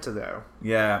in Atlanta, though.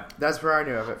 Yeah. That's where I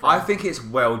knew of it from. I think it's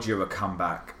well due a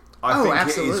comeback. I think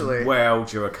absolutely. It is well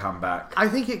due a comeback. I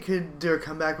think it could do a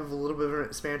comeback with a little bit of an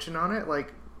expansion on it,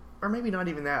 like, or maybe not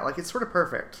even that. Like, it's sort of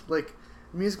perfect. Like,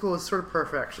 musical is sort of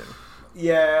perfection.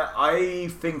 Yeah, I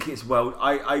think it's well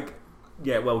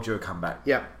due a comeback.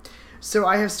 Yeah. So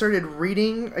I have started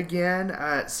reading again.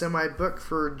 So my book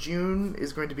for June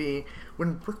is going to be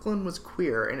When Brooklyn Was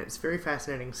Queer, and it's very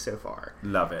fascinating so far.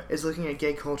 Love it. It's looking at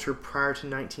gay culture prior to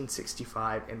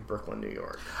 1965 in Brooklyn, New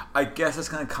York. I guess it's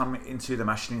going to come into the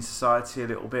Machine Society a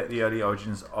little bit, the early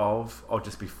origins of, or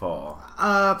just before?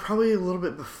 Probably a little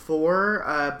bit before,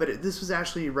 but this was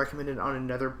actually recommended on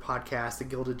another podcast, The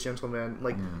Gilded Gentleman,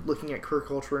 like looking at queer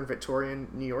culture in Victorian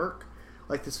New York.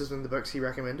 Like, this was one of the books he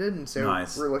recommended, and so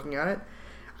we're looking at it.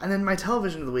 And then my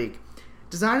television of the week,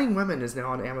 Designing Women, is now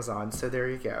on Amazon, so there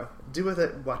you go. Do with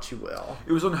it what you will.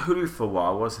 It was on Hulu for a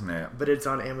while, wasn't it? But it's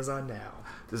on Amazon now.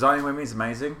 Designing Women is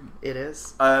amazing. It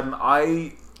is.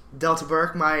 Delta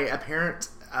Burke, my apparent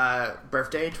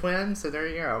birthday twin, so there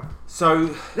you go.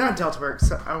 So... Not Delta Burke,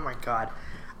 oh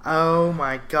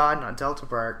my god, not Delta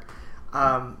Burke.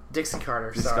 Dixie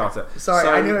Carter. Sorry, so,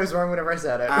 I knew I was wrong whenever I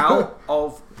said it. Out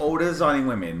of all the Designing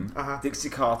Women, Dixie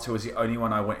Carter was the only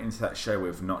one I went into that show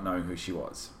with not knowing who she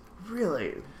was.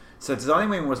 Really? So Designing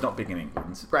Women was not big in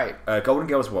England. Right. Golden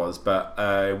Girls was, but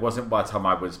it wasn't by the time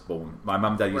I was born. My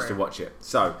mum and dad used to watch it.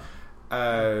 So,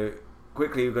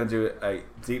 quickly we're going to do a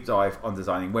deep dive on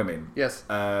Designing Women. Yes.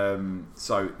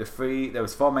 So there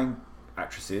was 4 main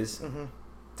actresses.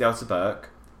 Delta Burke,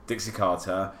 Dixie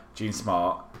Carter, Jean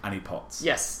Smart, Annie Potts.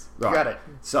 Yes, right. Got it.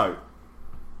 So,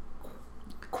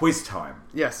 quiz time.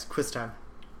 Yes, quiz time.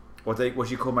 What do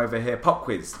you call them over here? Pop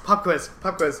quiz. Pop quiz.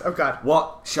 Oh god.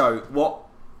 What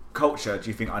culture do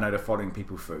you think I know the following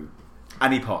people through?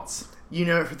 Annie Potts. You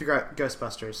know it for the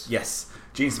Ghostbusters. Yes.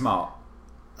 Jean Smart.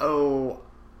 Oh,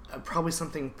 probably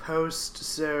something post.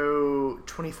 So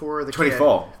 24. The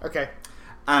 24. Kid. Okay.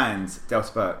 And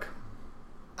Delta Burke.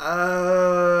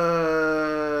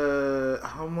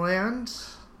 Homeland?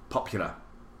 Popular.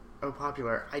 Oh,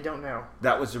 Popular. I don't know.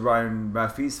 That was Ryan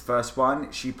Murphy's first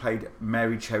one. She played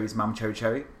Mary Cherry's mum, Cherry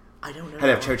Cherry. I don't know. Head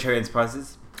of Cherry Cherry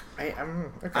Enterprises. Okay.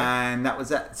 And that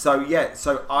was it. So yeah,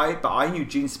 I knew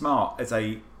Jean Smart as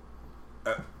a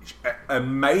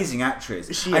amazing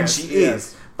actress. She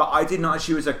is. But I didn't know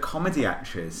she was a comedy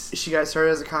actress. She got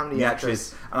started as a comedy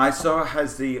actress. And I saw her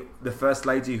as the first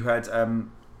lady who had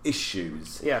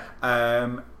issues. Yeah.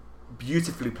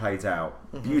 Beautifully played out.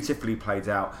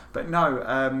 But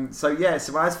no, so when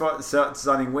I started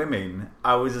Designing Women,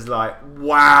 I was just like,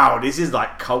 wow, this is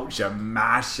like culture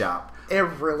mashup. It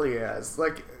really is.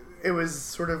 Like, it was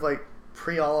sort of like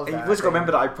pre all of that. And you've also got to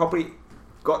remember that I probably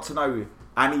got to know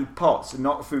Annie Potts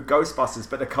not through Ghostbusters,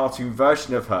 but the cartoon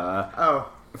version of her.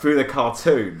 Through the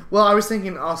cartoon. Well, I was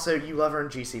thinking also you love her in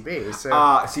GCB. So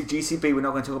see, GCB we're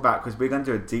not going to talk about because we're going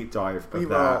to do a deep dive of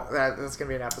that. That's going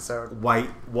to be an episode. Wait,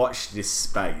 watch this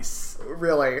space.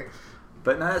 Really?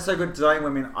 But no, that's so good. Designing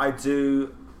Women, I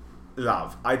do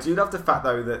love the fact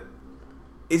though that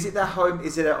is it their home?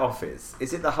 Is it their office?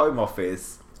 Is it the home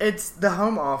office? It's the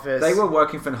home office. They were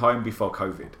working from home before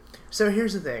COVID. So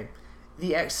here's the thing.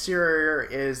 The exterior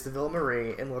is the Villa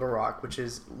Marie in Little Rock, which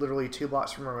is literally 2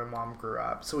 blocks from where my mom grew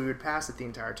up. So we would pass it the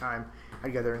entire time.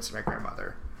 I'd go there and see my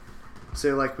grandmother.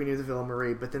 So, like, we knew the Villa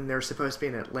Marie, but then they're supposed to be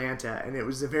in Atlanta, and it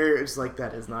was like,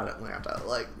 that is not Atlanta.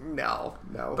 Like, no.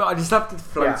 But I just loved the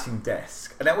floating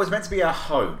desk. And that was meant to be our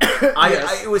home.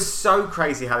 It was so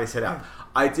crazy how they set it up.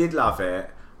 I did love it.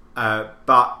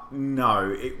 But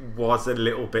no, it was a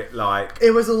little bit like...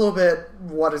 It was a little bit,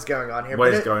 what is going on here?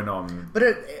 What is going on? But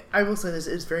I will say this,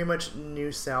 it's very much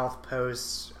New South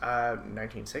post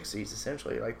 1960s,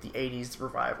 essentially. Like the 80s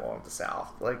revival of the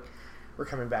South. Like, we're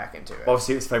coming back into it.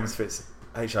 Obviously, it's famous for its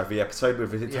HIV episode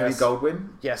with Tony Goldwyn.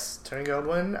 Yes, Tony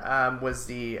Goldwyn was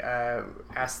the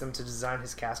asked them to design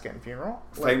his casket and funeral.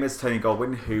 Famous Tony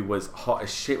Goldwyn, who was hot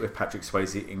as shit with Patrick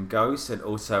Swayze in Ghost, and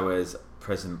also as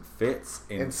President Fitz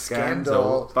in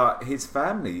Scandal. But his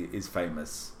family is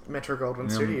famous. Metro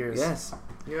Goldwyn Studios. Yes.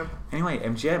 Yeah. Anyway,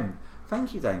 MGM.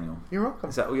 Thank you, Daniel. You're welcome.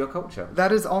 Is that all your culture?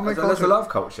 That is all my culture. That's a lot of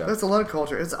culture. That's a lot of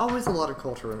culture. It's always a lot of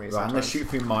culture with me. Right, I'm going to shoot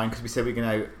through mine because we said we're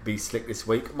going to be slick this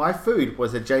week. My food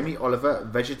was a Jamie Oliver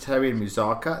vegetarian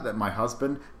moussaka that my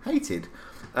husband hated.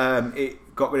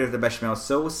 It got rid of the bechamel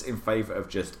sauce in favour of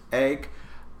just egg.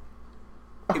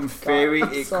 In theory,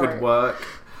 it could work.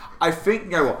 I think, you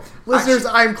know what? Listeners,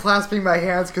 I'm clasping my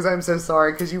hands because I'm so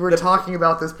sorry because you were talking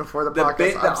about this before the podcast. The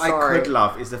bit that I could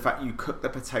love is the fact you cook the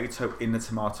potato in the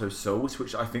tomato sauce,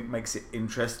 which I think makes it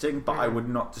interesting, but I would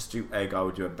not just do egg, I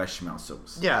would do a bechamel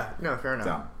sauce. Yeah, no, fair enough.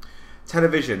 Done.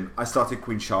 Television, I started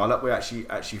Queen Charlotte. We're actually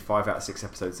 5 out of 6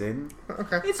 episodes in.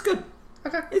 Okay. It's good.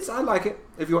 Okay. I like it.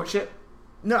 Have you watched it?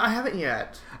 No, I haven't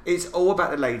yet. It's all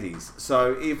about the ladies.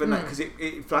 So even because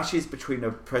it flashes between the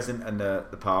present and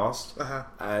the past.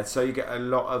 So you get a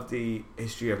lot of the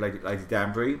history of Lady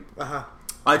Danbury.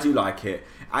 I do like it.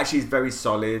 Actually, it's very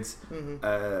solid.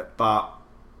 But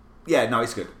yeah, no,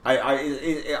 it's good.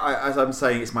 As I'm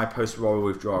saying, it's my post-royal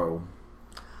withdrawal.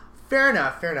 Fair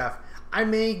enough. I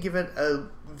may give it a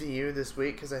view this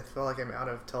week because I feel like I'm out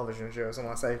of television shows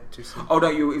unless I do some... Oh no,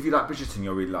 if you like Bridgerton,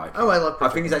 you'll really like it. Oh, I love Bridgerton.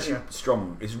 I think it's actually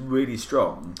strong. It's really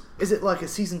strong. Is it like a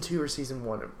season 2 or season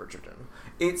 1 of Bridgerton?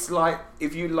 It's like,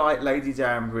 if you like Lady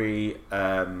Danbury,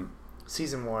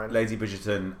 season 1, Lady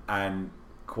Bridgerton, and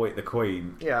the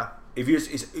Queen. Yeah.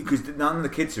 Because none of the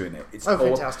kids are in it. It's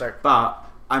fantastic.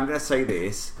 But I'm going to say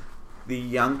this. The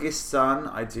youngest son,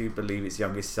 I do believe it's the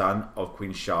youngest son of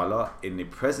Queen Charlotte in the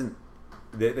present...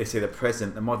 They say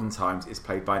the modern times, is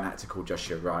played by an actor called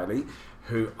Joshua Riley,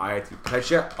 who I had the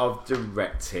pleasure of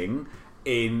directing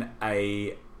in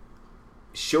a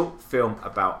short film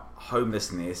about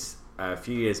homelessness a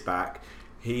few years back.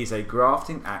 He's a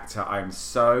grafting actor. I'm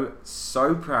so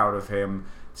proud of him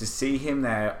to see him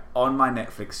there on my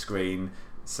Netflix screen.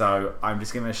 So I'm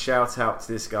just giving a shout out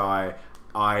to this guy.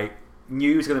 I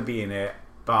knew he was going to be in it,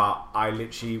 but I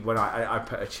literally, when I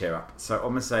put a cheer up. So all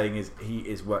I'm saying is he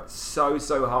is worked so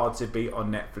hard to be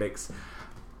on Netflix.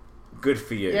 Good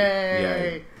for you.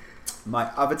 Yay.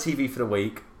 My other TV for the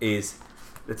week is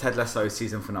the Ted Lasso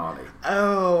season finale.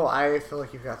 Oh, I feel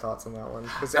like you've got thoughts on that one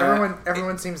because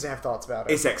everyone seems to have thoughts about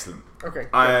it. It's excellent. Okay.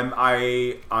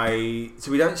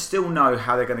 So we don't still know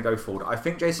how they're going to go forward. I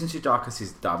think Jason Sudeikis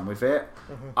is done with it.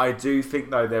 I do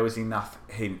think though there was enough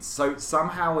hints. So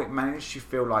somehow it managed to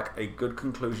feel like a good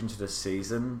conclusion to the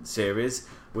series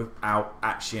without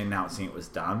actually announcing it was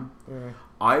done.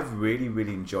 I've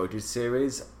really enjoyed this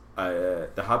series.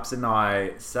 The Hubs and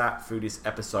I sat through this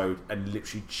episode and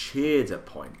literally cheered at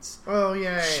points. Oh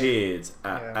yeah, cheered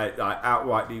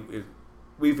outrightly.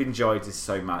 We've enjoyed this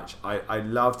so much. I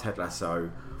love Ted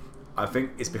Lasso. I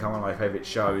think it's become one of my favourite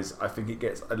shows. I think it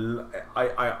gets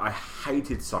I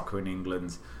hated soccer in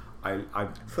England.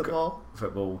 Football.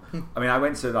 I mean, I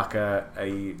went to like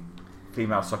a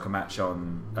female soccer match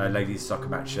on ladies soccer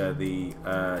match, the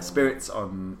Spirits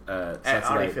on Saturday. At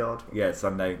Audiefield. Yeah,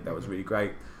 Sunday. That was really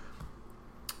great.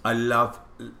 I'm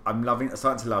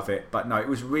starting to love it, but no, it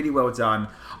was really well done.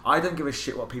 I don't give a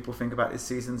shit what people think about this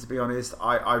season, to be honest.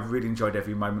 I really enjoyed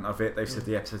every moment of it. They've said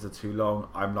the episodes are too long.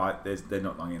 I'm like, they're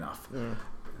not long enough.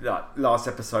 Like, last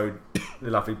episode, the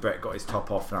lovely Brett got his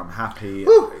top off, and I'm happy.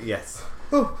 Woo! Yes.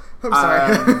 Ooh, I'm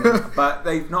sorry. But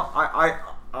they've not.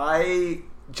 I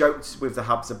joked with the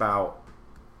Hubs about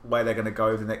where they're going to go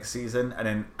over the next season, and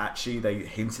then actually they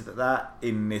hinted at that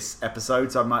in this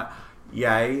episode. So I'm like,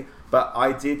 yay. But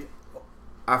I did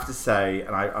have to say,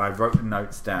 and I wrote the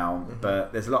notes down,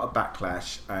 but there's a lot of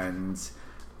backlash, and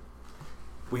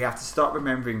we have to start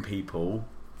remembering people.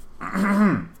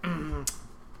 Clear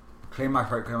my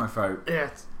throat.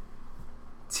 Yes.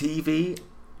 TV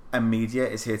and media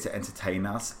is here to entertain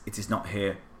us. It is not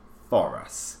here for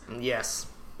us. Yes.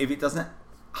 If it doesn't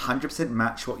 100%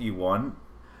 match what you want,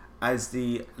 as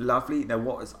the lovely,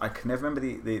 I can never remember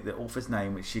the author's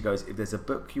name, which she goes, if there's a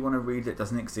book you want to read that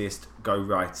doesn't exist, go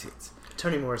write it.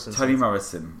 Toni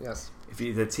Morrison. Yes. If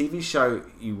it's a TV show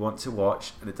you want to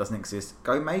watch and it doesn't exist,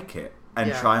 go make it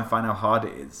and try and find how hard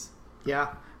it is.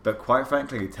 Yeah. But quite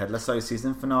frankly, Ted Lasso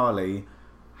season finale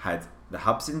had the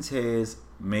hubs in tears.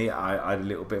 Me, I had a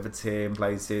little bit of a tear in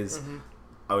places. Mm-hmm.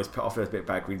 I was put off with a bit of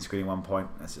bad green screen at one point.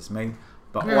 That's just me.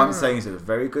 But all I'm saying is it was a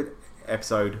very good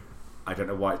episode. I don't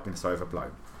know why it's been so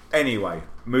overblown. Anyway,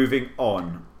 moving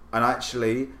on. And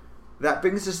actually, that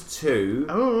brings us to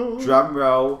drum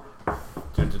roll.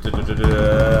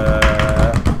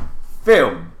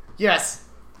 Film. Yes.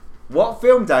 What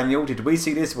film, Daniel, did we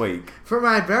see this week? For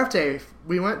my birthday,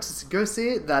 we went to go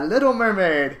see The Little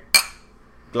Mermaid.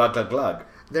 Glug, glug, glug.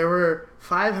 There were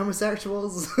 5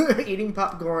 homosexuals eating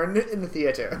popcorn in the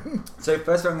theater. So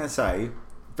first thing I'm going to say,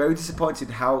 very disappointed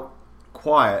how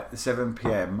quiet the 7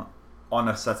 p.m. on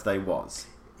a Saturday was.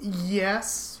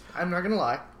 Yes, I'm not going to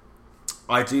lie.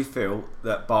 I do feel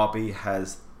that Barbie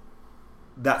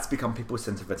that's become people's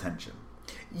centre of attention.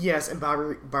 Yes, and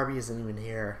Barbie isn't even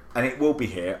here. And it will be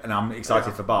here, and I'm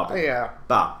excited for Barbie. Yeah.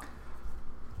 But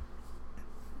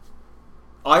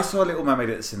I saw Little Mermaid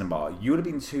at the cinema. You would have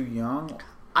been too young.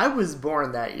 I was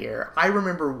born that year. I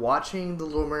remember watching The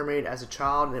Little Mermaid as a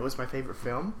child, and it was my favorite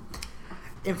film.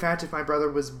 In fact, if my brother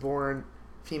was born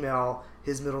female,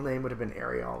 his middle name would have been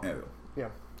Ariel. Yeah.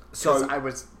 So I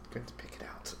was going to pick it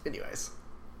out. Anyways.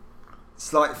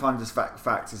 Slight fun just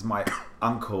fact is my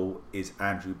uncle is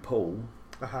Andrew Paul.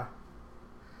 Uh-huh.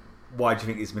 Why do you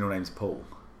think his middle name's Paul?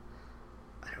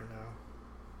 I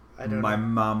don't know. My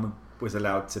mum was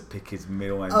allowed to pick his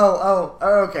middle name.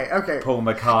 Okay. Paul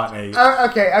McCartney.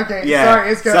 Okay. Yeah.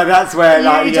 Sorry, it's good. So that's where...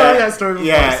 You told me that story before.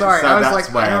 Yeah, sorry, so I was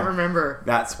like, where, I don't remember.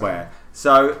 That's where.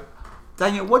 So,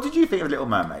 Daniel, what did you think of Little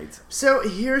Mermaid? So,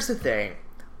 here's the thing.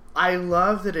 I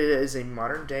love that it is a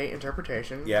modern-day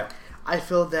interpretation. Yeah. I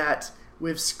feel that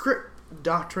with script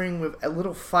doctoring, with a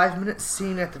little 5-minute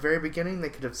scene at the very beginning, they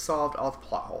could have solved all the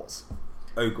plot holes.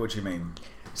 Oh, what do you mean?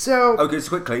 So... Okay, just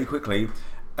quickly.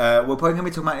 We're probably going to be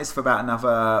talking about this for about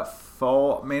another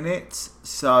 4 minutes.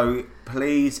 So,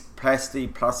 please press the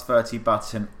plus 30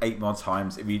 button 8 more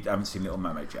times if you haven't seen Little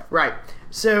Mermaid yet. Right.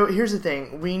 So, here's the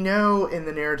thing. We know in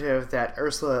the narrative that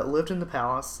Ursula lived in the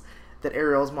palace, that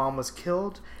Ariel's mom was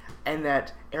killed, and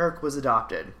that Eric was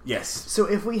adopted. Yes. So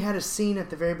if we had a scene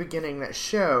at the very beginning that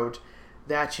showed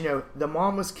that, the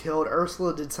mom was killed,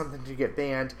 Ursula did something to get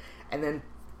banned, and then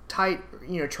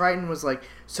Triton was like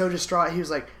so distraught, he was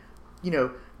like,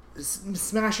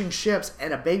 smashing ships,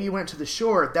 and a baby went to the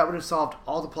shore, that would have solved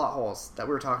all the plot holes that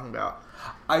we were talking about.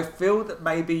 I feel that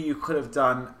maybe you could have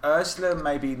done Ursula,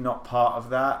 maybe not part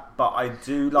of that, but I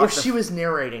do like... If she was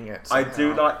narrating it somehow. I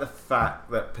do like the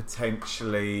fact that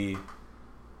potentially...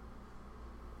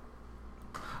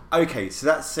 Okay, so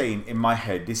that scene in my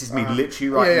head, this is me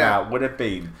literally now, would have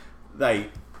been, they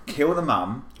kill the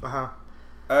mum,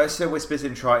 Ursula whispers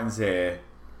in Triton's ear,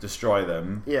 destroy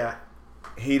them. Yeah.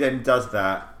 He then does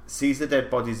that, sees the dead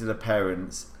bodies of the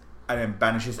parents, and then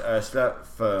banishes Ursula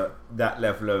for that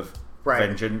level of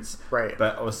vengeance. Right.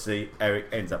 But obviously, Eric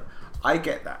ends up... I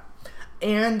get that.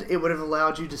 And it would have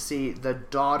allowed you to see the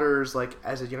daughters,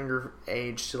 as a younger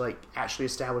age, to, actually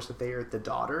establish that they are the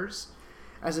daughters.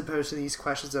 As opposed to these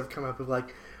questions that have come up of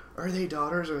are they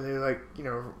daughters or are they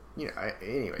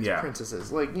anyways,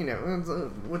 princesses,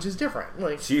 which is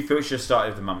different. So you feel you should have started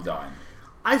with the mum dying?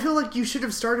 I feel like you should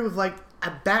have started with a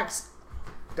back.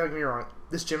 Don't get me wrong,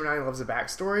 this Gemini loves a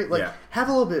backstory. Have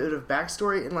a little bit of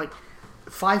backstory and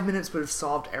 5 minutes would have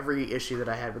solved every issue that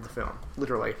I had with the film,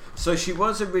 literally. So she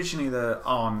was originally the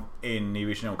aunt in the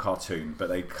original cartoon, but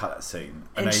they cut that scene.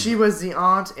 And she was the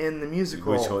aunt in the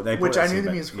musical, which I knew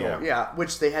the musical. Yeah,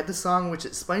 which they had the song, which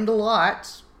explained a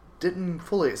lot. Didn't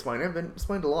fully explain it, but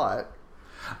explained a lot.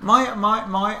 My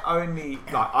only...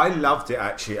 I loved it,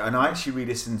 actually, and I actually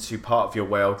re-listened to Part of Your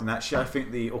World, and actually I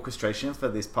think the orchestration for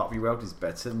this Part of Your World is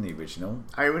better than the original.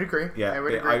 I would agree. Yeah,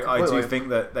 I do think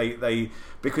that they...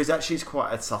 Because actually it's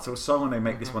quite a subtle song, and they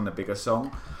make this one the bigger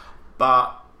song.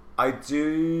 But I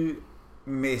do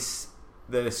miss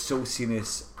the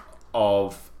sauciness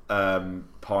of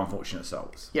Poor Unfortunate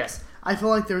Souls. Yes. I feel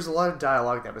like there was a lot of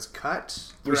dialogue that was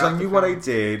cut. Which I knew what they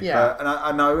did, and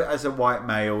I know as a white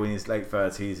male in his late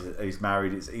 30s, he's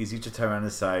married, it's easy to turn around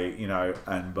and say,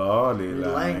 and body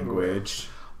language.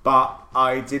 But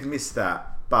I did miss that.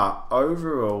 But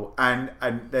overall, and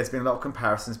there's been a lot of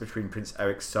comparisons between Prince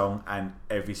Eric's song and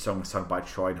every song sung by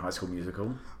Troy in High School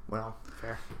Musical. Well,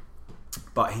 fair.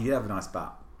 But he did have a nice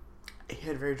butt. He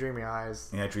had very dreamy eyes.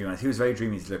 He had dreamy eyes. He was very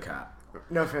dreamy to look at.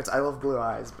 No offense, I love blue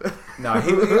eyes, but... No, I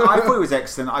thought it was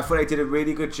excellent. I thought they did a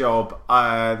really good job.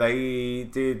 They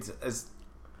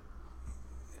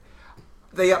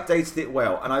updated it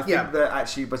well, and I think that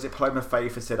actually, was it Paloma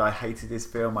Faith said, I hated this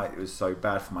film, it was so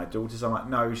bad for my daughters. I'm like,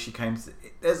 no, she came to...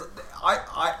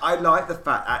 I like the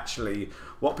fact, actually,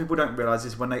 what people don't realise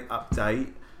is when they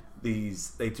update,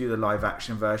 they do the live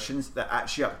action versions, they're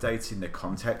actually updating the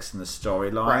context and the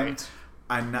storyline. Right.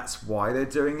 And that's why they're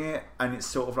doing it. And it's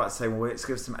sort of like saying, well, let's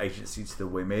give some agency to the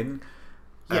women.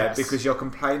 Yes. Because you're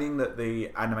complaining that the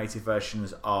animated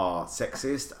versions are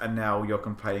sexist, and now you're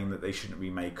complaining that they shouldn't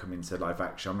remake them into live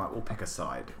action. I'm like, well, pick a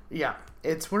side. Yeah,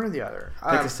 it's one or the other.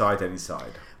 Pick a side, any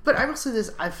side. But I will say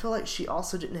this, I feel like she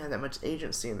also didn't have that much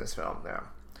agency in this film, though.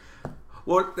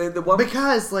 Well, the one...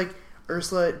 Because, like,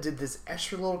 Ursula did this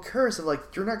extra little curse of,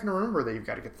 like, you're not going to remember that you've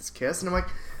got to get this kiss. And I'm like,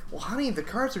 well, honey, the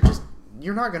cards are just...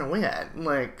 You're not going to win.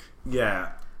 Like...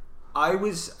 Yeah. And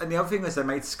the other thing is they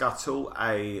made Scuttle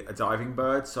a diving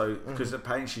bird, so because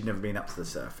apparently she'd never been up to the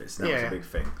surface. That was a big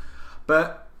thing.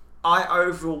 But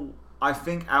I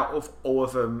think out of all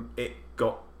of them, it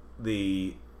got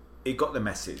the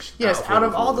message. Yes, out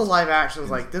of all the live actions,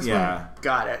 like this one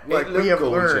got it. Like we have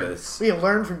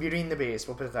learned from Beauty and the Beast.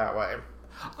 We'll put it that way.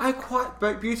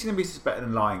 But Beauty and the Beast is better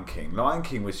than Lion King. Lion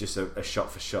King was just a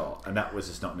shot for shot, and that was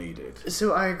just not needed.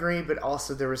 So I agree, but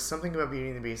also there was something about Beauty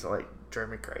and the Beast that like drove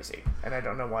me crazy, and I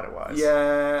don't know what it was.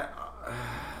 Yeah,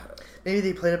 maybe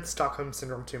they played up the Stockholm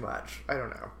Syndrome too much. I don't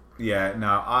know. Yeah,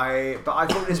 no, but I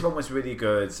thought this one was really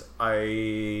good.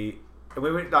 We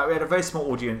had a very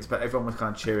small audience, but everyone was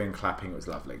kind of cheering, clapping. It was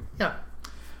lovely. Yeah.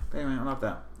 But anyway, I love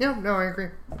that. Yeah, no, I agree.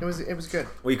 It was good.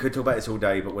 We could talk about this all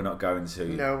day, but we're not going to.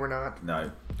 No, we're not.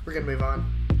 No. We're going to move on.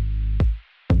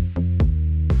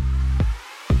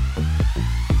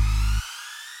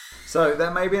 So,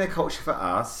 that may be in a culture for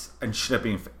us, and should have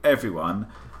been for everyone,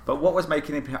 but what was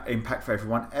making an impact for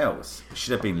everyone else? It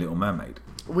should have been Little Mermaid.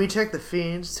 We check the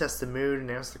feeds, test the mood,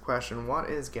 and answer the question, what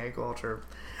is gay culture?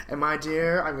 And my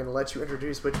dear, I'm going to let you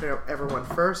introduce whichever one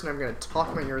first, and I'm going to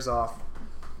talk my ears off.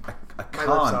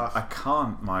 I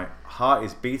can't. My heart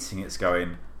is beating. It's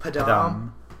going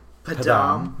Padam.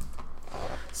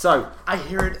 So I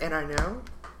hear it and I know.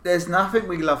 There's nothing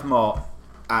we love more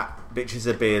at Bitches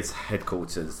of Beards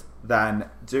headquarters than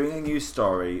doing a new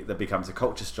story that becomes a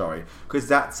culture story, because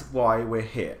that's why we're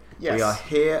here. Yes. We are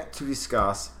here to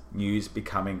discuss news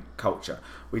becoming culture.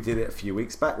 We did it a few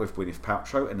weeks back with Gwyneth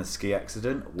Paltrow and a ski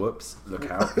accident. Whoops,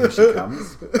 look out, here she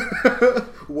comes.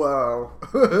 Whoa.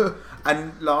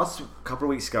 And couple of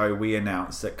weeks ago, we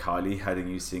announced that Kylie had a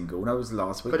new single. No, it was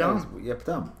last week. Padam.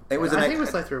 Padam. I think it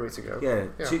was like 3 weeks ago. Yeah.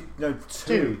 2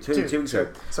 weeks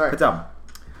ago. Sorry. Padam.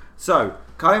 So,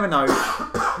 Kylie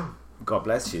Minogue, God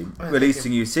bless you, released a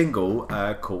new single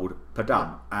called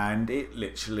Padam. And it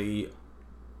literally,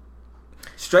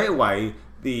 straight away,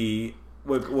 are you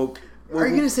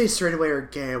going to say straight away or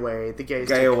gay away? The gays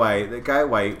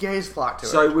Gays flocked to it.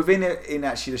 So within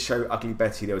actually the show Ugly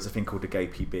Betty, there was a thing called the Gay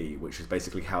PB, which was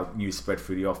basically how news spread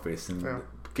through the office and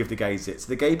give the gays it. So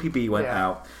the Gay PB went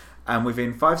out, and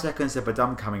within 5 seconds of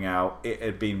Badum coming out, it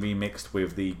had been remixed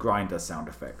with the grinder sound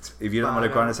effect. If you don't know what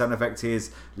a grinder sound effect is,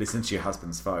 listen to your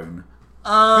husband's phone.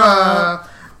 That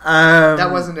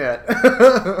wasn't it.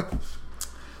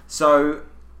 So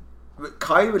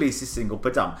Kylie released this single,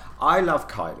 Badum. I love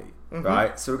Kylie,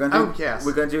 right? So we're going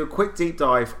to do a quick deep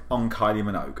dive on Kylie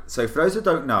Minogue. So for those who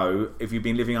don't know, if you've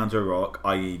been living under a rock,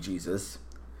 i.e. Jesus,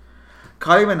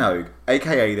 Kylie Minogue,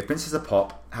 aka the Princess of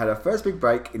Pop, had her first big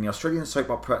break in the Australian soap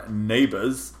opera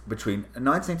Neighbours between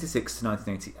 1986 to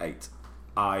 1988.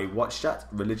 I watched that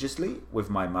religiously with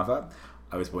my mother.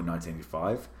 I was born in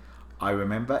 1985. I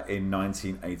remember in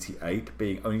 1988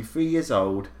 being only 3 years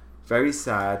old, very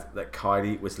sad that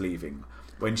Kylie was leaving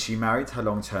when she married her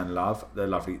long-term love, the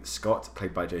lovely Scott,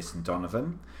 played by Jason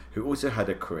Donovan, who also had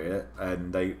a career,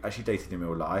 and they actually dated in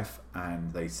real life,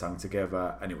 and they sung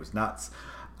together, and it was nuts.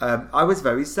 I was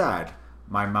very sad.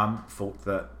 My mum thought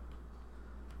that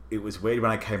it was weird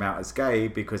when I came out as gay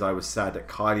because I was sad that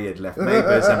Kylie had left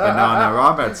Neighbours and Banana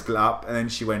Rama had split up, and then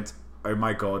she went, oh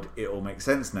my god, it all makes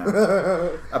sense now.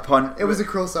 It was a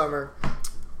cruel summer.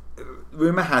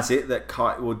 Rumour has it that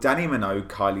Danny Minogue,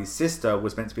 Kylie's sister,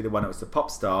 was meant to be the one that was the pop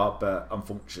star, but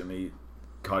unfortunately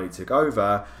Kylie took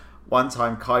over. One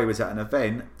time Kylie was at an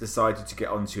event, decided to get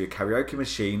onto a karaoke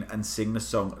machine and sing the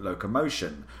song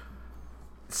Locomotion.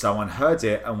 Someone heard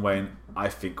it and went, I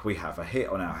think we have a hit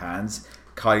on our hands.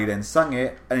 Kylie then sung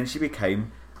it, and then she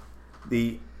became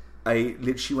literally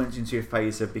went into a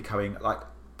phase of becoming like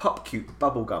pop cute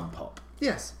bubblegum pop.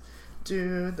 Yes.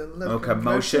 Do the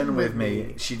locomotion with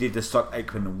me. She did the Stock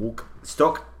Aitken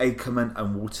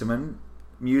and Waterman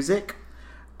music,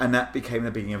 and that became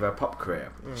the beginning of her pop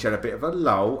career. She had a bit of a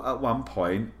lull at one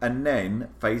point, and then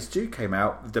phase 2 came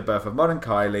out with the birth of Modern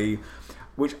Kylie,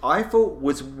 which I thought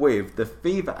was with the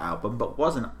Fever album, but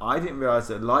wasn't. I didn't realise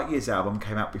that Light Years album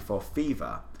came out before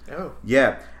Fever. Oh.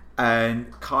 Yeah.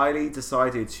 And Kylie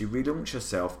decided to relaunch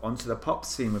herself onto the pop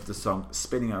scene with the song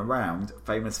Spinning Around,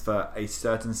 famous for a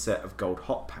certain set of gold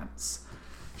hot pants.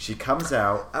 She comes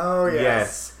out... Oh,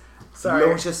 yes. Sorry.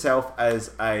 Launched herself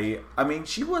as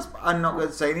she was, I'm not going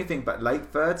to say anything, but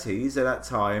late 30s at that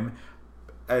time,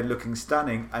 looking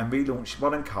stunning, and relaunched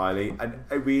modern Kylie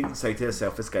and reinstated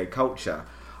herself as gay culture.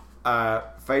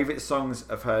 Favourite songs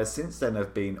of hers since then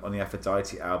have been on the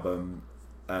Aphrodite album,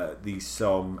 the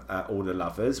song All the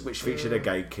Lovers, which featured a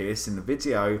gay kiss in the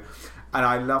video, and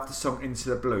I love the song Into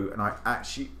the Blue, and I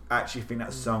actually think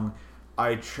that song, when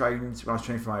I was training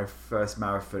for my first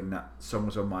marathon, that song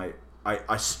was on my...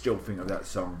 I still think of that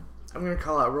song. I'm going to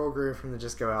call out Roll Groove from the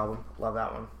Disco album. Love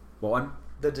that one. What one?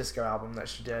 The Disco album that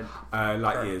she did.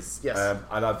 Light Years. Yes.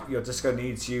 I love Your Disco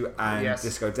Needs You and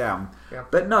Disco Down. Yeah.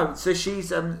 But no, so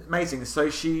she's amazing. So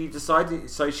she decided,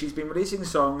 she's been releasing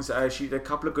songs. She did a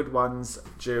couple of good ones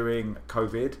during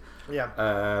COVID. Yeah.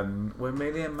 We're a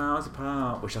Million Miles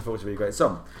Apart, which I thought was a really great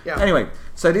song. Yeah. Anyway,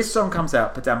 so this song comes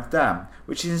out, Padam Padam,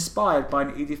 which is inspired by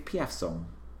an Edith Piaf song.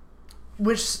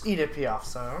 Which Edith Piaf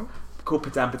song? Called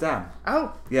Padam Padam.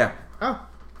 Oh. Yeah. Oh.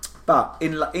 But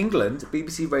in England,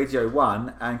 BBC Radio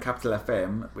 1 and Capital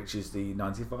FM, which is the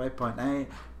 95.8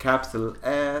 Capital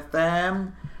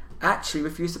FM, actually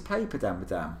refused to play Padam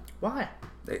Padam. Why?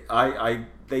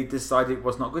 They decided it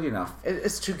was not good enough.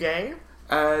 It's too gay?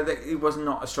 It was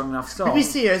not a strong enough song.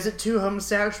 BBC, is it too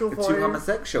homosexual for you? Too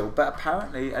homosexual, but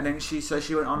apparently, and then she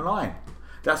went online.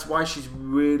 That's why she's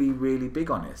really, really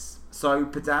big on this. So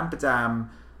Padam Padam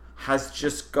has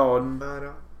just gone...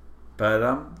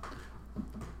 Padam.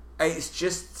 It's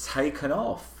just taken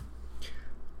off.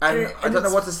 And I don't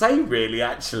know what to say, really,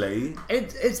 actually.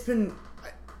 It is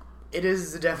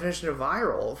the definition of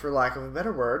viral, for lack of a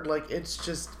better word. Like, it's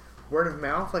just word of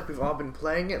mouth. Like, we've all been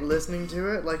playing it, listening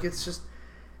to it. Like, it's just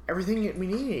everything that we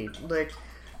need. Like,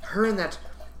 her in that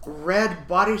red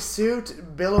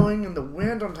bodysuit billowing in the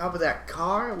wind on top of that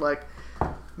car. Like,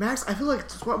 Max, I feel like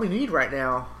it's what we need right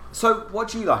now. So, what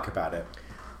do you like about it?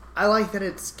 I like that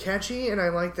it's catchy, and I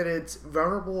like that it's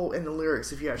vulnerable in the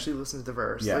lyrics if you actually listen to the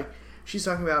verse. Yeah. Like, she's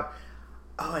talking about,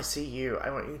 oh, I see you. I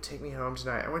want you to take me home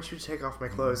tonight. I want you to take off my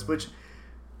clothes, which,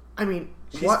 I mean...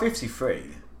 She's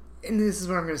 53. And this is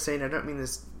what I'm going to say, and I don't mean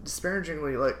this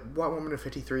disparagingly. Like, what woman of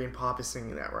 53 in pop is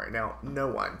singing that right now? No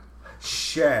one.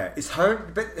 Cher. It's her...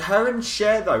 But her and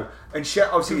Cher, though. And Cher,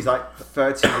 obviously, is like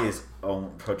 30 years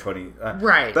on for 20.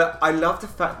 Right. But I love the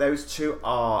fact those two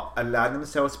are allowing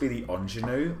themselves to be the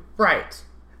ingenue. Right.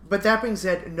 But that being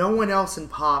said, no one else in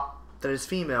pop that is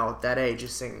female at that age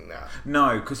is singing that.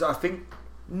 No, because I think...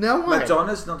 No one.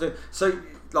 Madonna's not doing... So,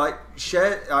 like,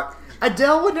 Cher...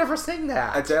 Adele would never sing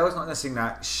that. Adele's not going to sing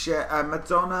that. Cher,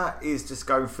 Madonna is just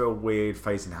going through a weird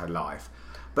phase in her life.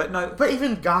 But no... But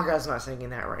even Gaga's not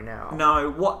singing that right now. No,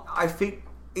 what I think...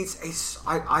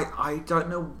 I don't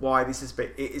know why this has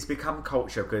been... It's become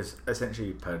culture because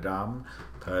essentially Padam.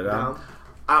 No.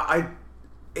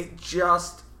 It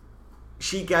just...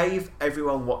 She gave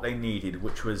everyone what they needed,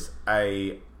 which was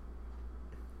a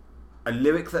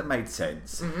lyric that made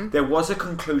sense. Mm-hmm. There was a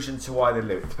conclusion to why the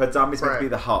lyric... Padam is meant to be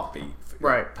the heartbeat.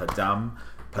 Right. Padam.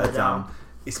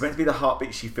 It's meant to be the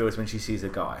heartbeat she feels when she sees a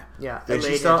guy. Yeah. Then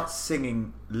she starts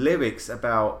singing lyrics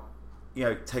about...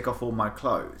 take off all my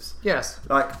clothes. Yes.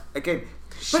 Like, again...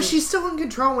 But she's still in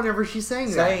control whenever she's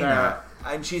saying that.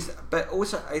 And she's... But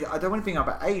also, I don't want to think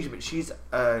about age, but she's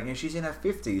she's in her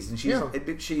 50s, and she's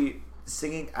literally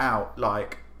singing out,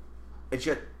 like,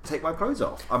 take my clothes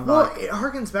off. It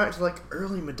harkens back to, like,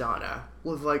 early Madonna,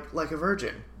 with, like a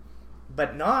virgin.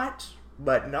 But not,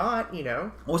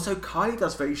 Also, Kylie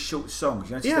does very short songs.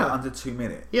 She's under 2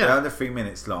 minutes. Yeah. They're under 3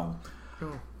 minutes long.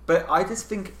 Oh. But I just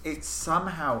think it's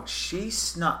somehow she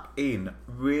snuck in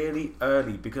really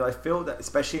early because I feel that,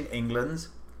 especially in England,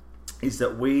 is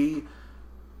that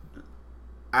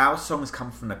our songs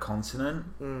come from the continent.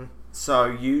 Mm. So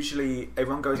usually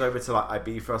everyone goes over to like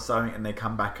Ibiza or something, and they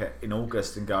come back in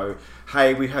August and go,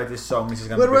 "Hey, we heard this song. This is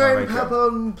going to be on radio." But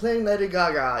we're playing Lady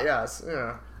Gaga. Yes,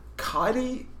 yeah.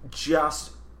 Kylie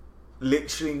just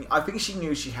literally, I think she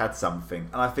knew she had something,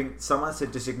 and I think someone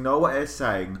said, "Just ignore what they're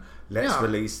saying. Let's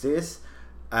release this."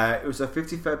 It was her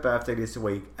 53rd birthday this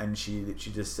week, and she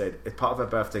literally just said, as part of her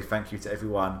birthday, thank you to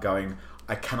everyone, going,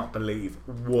 "I cannot believe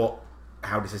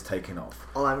how this has taken off."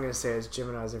 All I'm going to say is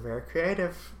Geminis are very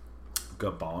creative.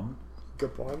 Gabon.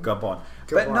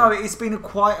 But no, it's been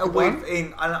quite a weird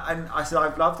thing, and I said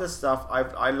I've loved her stuff.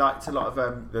 I liked a lot of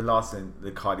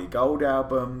the Kylie Gold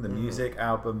album, the music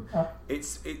album.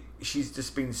 She's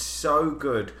just been so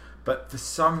good, but for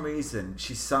some reason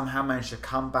she somehow managed to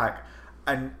come back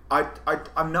And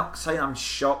I'm not saying I'm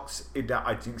shocked in that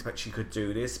I didn't expect she could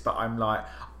do this, but I'm like,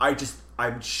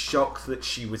 I'm shocked that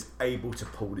she was able to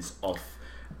pull this off.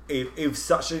 It was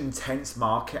such an intense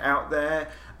market out there,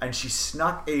 and she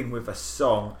snuck in with a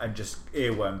song and just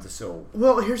earwormed us all.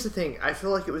 Well, here's the thing. I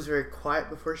feel like it was very quiet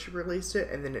before she released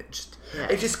it, and then it just hit.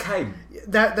 It just came.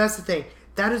 That's the thing.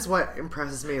 That is what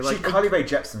impresses me. Like, Carly Rae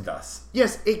Jepsen does.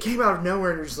 Yes, it came out of nowhere,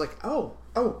 and you're just like, oh,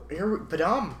 here,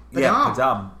 badam. Yeah,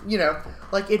 badam. You know,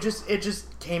 like it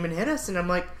just came and hit us, and I'm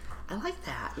like, I like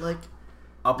that. Like,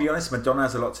 I'll be honest, Madonna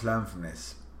has a lot to learn from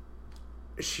this.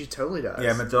 She totally does.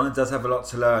 Yeah, Madonna does have a lot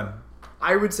to learn.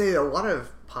 I would say a lot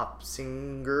of pop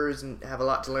singers have a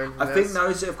lot to learn from this. I think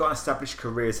those that have got established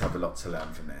careers have a lot to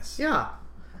learn from this. Yeah.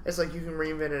 It's like you can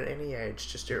reinvent it at any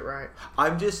age. Just do it right.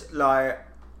 I'm just like...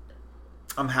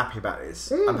 I'm happy about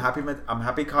this. I'm happy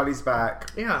Kylie's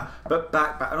back. Yeah. But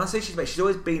back. And I say she's back. She's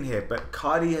always been here, but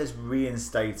Kylie has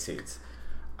reinstated.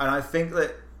 And I think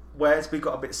that whereas we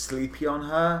got a bit sleepy on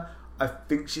her, I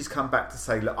think she's come back to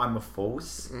say, look, I'm a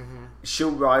force. Mm-hmm.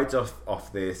 She'll ride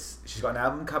off this. She's got an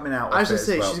album coming out. I was just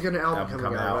saying, she's got an album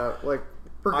coming out. Like,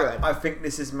 we're good. I think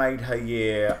this has made her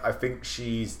year. I think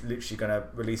she's literally going to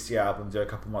release the album, do a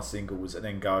couple more singles, and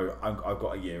then go, I've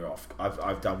got a year off.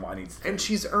 I've done what I need to do. And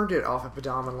she's earned it off of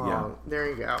Badam and Long. Yeah. There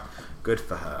you go. Good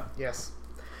for her. Yes.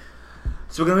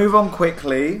 So we're going to move on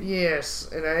quickly.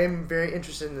 Yes, and I am very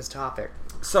interested in this topic.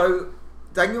 So,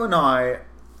 Daniel and I,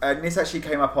 and this actually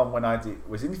came up on when I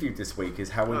was interviewed this week, is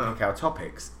how we pick our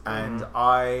topics. And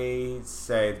I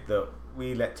said that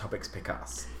we let topics pick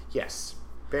us. Yes.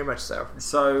 Very much so.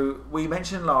 So, we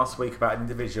mentioned last week about an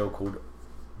individual called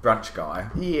Brunch Guy.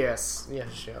 Yes.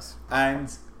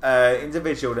 And an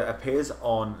individual that appears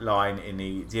online in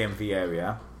the DMV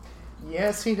area.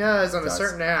 Yes, he does, on a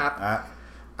certain app.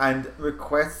 And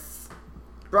requests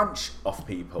brunch off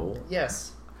people.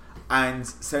 Yes. And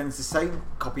sends the same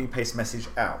copy and paste message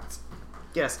out.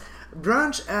 Yes.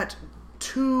 Brunch at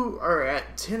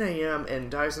 10 a.m. in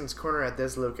Tyson's Corner at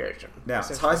this location. Now,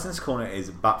 Tyson's Corner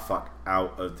is buttfuck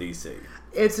out of DC.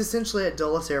 It's essentially at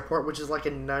Dulles Airport, which is like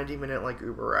a 90-minute like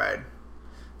Uber ride.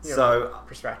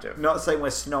 Perspective. Not saying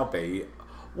we're snobby.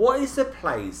 What is the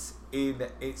place in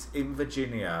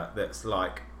Virginia that's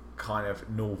like kind of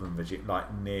northern Virginia,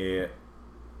 like near?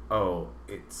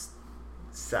 It's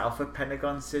south of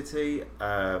Pentagon City.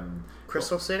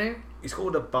 Crystal City. It's got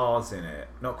all the bars in it,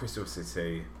 not Crystal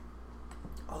City.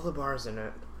 All the bars in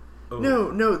it.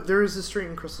 Ooh. No, there is a street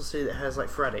in Crystal City that has like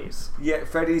Freddy's. Yeah,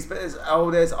 Freddy's, but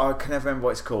I can never remember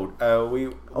what it's called.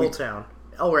 Old Town.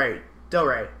 Delray.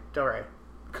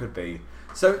 Could be.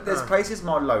 So there's places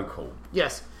more local.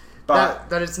 Yes. But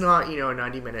that it's not, a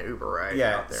 90-minute Uber ride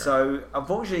out there. So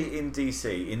unfortunately in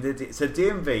DC, so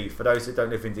DMV, for those that don't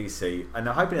live in DC, and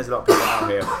I'm hoping there's a lot of people out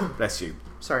here, bless you.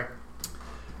 Sorry.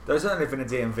 Those that don't live in a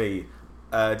DMV,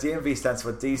 DMV stands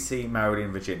for DC,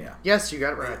 Maryland, Virginia. Yes, you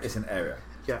got it right. It's an area.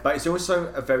 Yeah. But it's also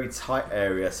a very tight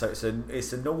area, so it's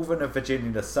the northern of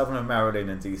Virginia, the southern of Maryland,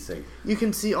 and DC. You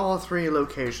can see all three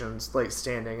locations, like,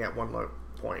 standing at one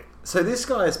point. So this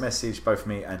guy has messaged both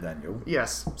me and Daniel.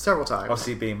 Yes, several times.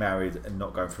 Obviously being married and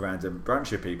not going for random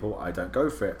brunch with people, I don't go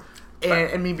for it.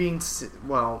 And me being,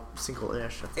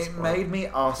 single-ish at this point. It made me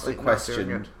ask the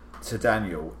question to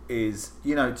Daniel is,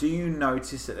 do you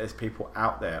notice that there's people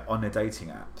out there on the dating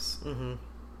apps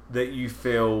that you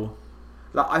feel...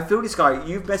 Like, I feel this guy,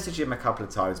 you've messaged him a couple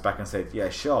of times back and said, yeah,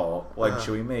 sure, when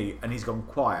shall we meet? And he's gone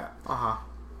quiet.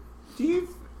 Do you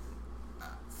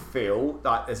feel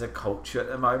like there's a culture at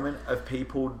the moment of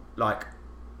people, like,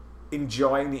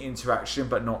 enjoying the interaction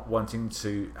but not wanting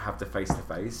to have the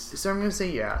face-to-face? So I'm going to say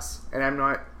yes. And I'm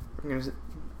going to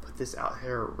put this out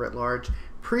here writ large.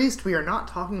 Priest, we are not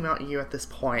talking about you at this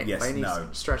point by any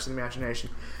stretch of the imagination.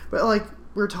 But, like,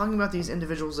 we're talking about these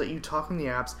individuals that you talk on the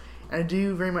apps. And I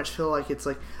do very much feel like it's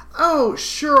like, oh,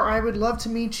 sure, I would love to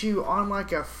meet you on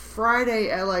like a Friday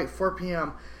at like 4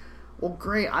 p.m. Well,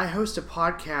 great, I host a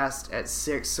podcast at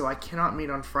 6, so I cannot meet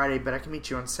on Friday, but I can meet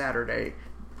you on Saturday.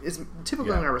 Is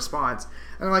typically my response.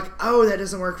 And I'm like, oh, that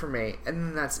doesn't work for me. And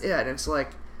then that's it. And it's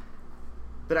like,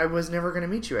 but I was never going to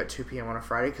meet you at 2 p.m. on a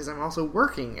Friday because I'm also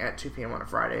working at 2 p.m. on a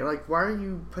Friday. Like, why are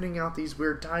you putting out these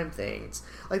weird time things?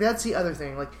 Like, that's the other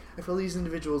thing. Like, I feel these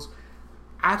individuals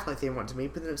act like they want to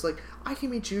meet, but then it's like, I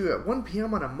can meet you at 1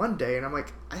 p.m. on a Monday, and I'm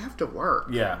like, I have to work.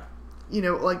 Yeah.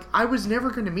 Like, I was never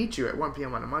going to meet you at 1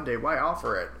 p.m. on a Monday. Why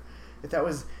offer it if that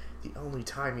was the only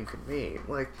time you could meet?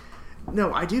 Like,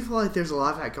 no, I do feel like there's a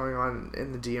lot of that going on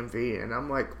in the DMV, and I'm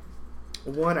like,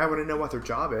 one, I want to know what their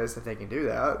job is if they can do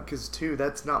that. Because two,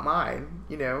 that's not mine.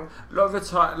 You know, a lot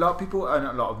of people earn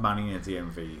a lot of money in a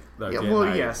DMV. Though, yeah. DMA.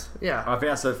 Well, yes, yeah. I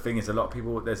think that's the thing. Is a lot of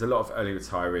people. There's a lot of early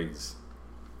retirees.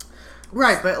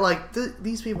 Right, but like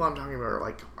these people I'm talking about are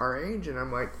like our age, and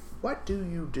I'm like, what do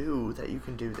you do that you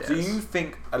can do this? Do you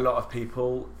think a lot of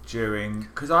people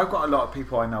because I've got a lot of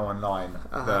people I know online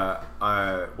that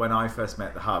when I first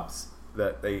met the Hubs,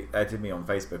 that they added me on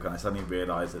Facebook, and I suddenly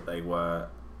realised that they were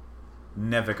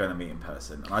never going to meet in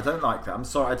person. And I don't like that. I'm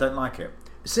sorry, I don't like it.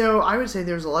 So I would say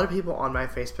there's a lot of people on my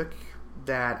Facebook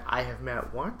that I have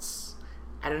met once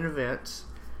at an event.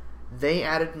 They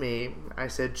added me. I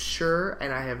said sure,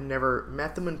 and I have never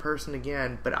met them in person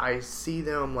again. But I see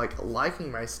them like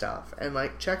liking my stuff and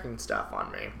like checking stuff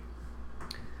on me.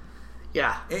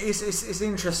 Yeah, it's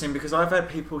interesting because I've had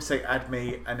people say add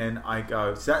me, and then I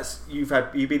go. So that's you've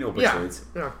been orbited.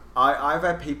 Yeah. I've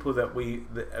had people that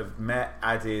have met,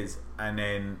 added, and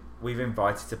then we've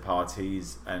invited to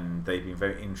parties, and they've been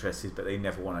very interested, but they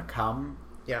never want to come.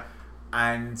 Yeah,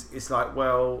 and it's like,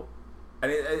 well.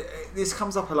 And this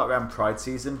comes up a lot around Pride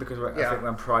season because I think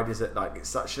when Pride is it's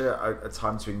such a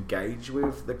time to engage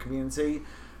with the community.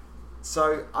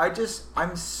 So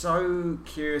I'm so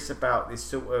curious about this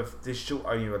sort of digital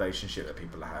only relationship that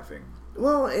people are having.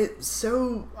 Well, and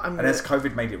as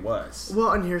COVID made it worse.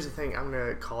 Well, and here's the thing, I'm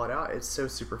gonna call it out. It's so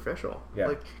superficial. Yeah.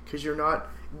 Like, because you're not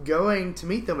going to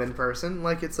meet them in person.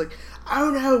 Like, it's like, oh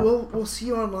no, we'll see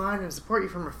you online and support you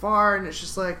from afar, and it's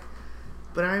just like.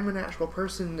 But I'm an actual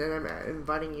person, and I'm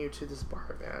inviting you to this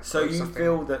bar event. So do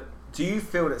you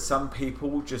feel that some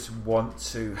people just want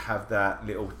to have that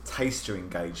little taster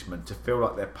engagement to feel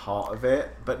like they're part of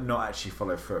it, but not actually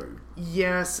follow through?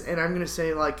 Yes, and I'm going to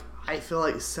say, like, I feel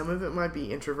like some of it might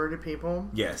be introverted people.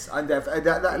 Yes, and that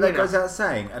goes without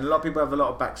saying. And a lot of people have a lot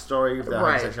of backstory of their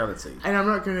homosexuality. And I'm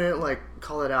not going to, like,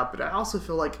 call it out, but I also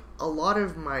feel like a lot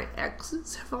of my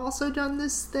exes have also done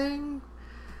this thing.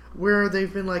 Where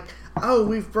they've been like, oh,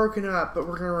 we've broken up, but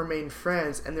we're going to remain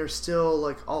friends. And they're still,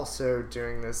 like, also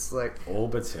doing this, like...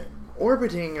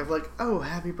 Orbiting of, like, oh,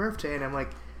 happy birthday. And I'm like,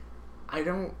 I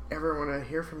don't ever want to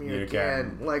hear from you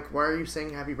again. Like, why are you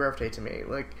saying happy birthday to me?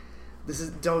 Like,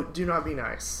 do not be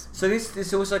nice. So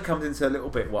this also comes into a little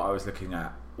bit what I was looking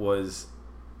at was...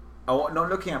 not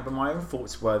looking at, but my own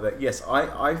thoughts were that, yes,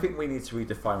 I think we need to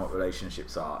redefine what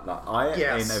relationships are. Like, I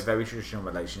am in a very traditional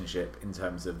relationship in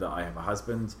terms of that I have a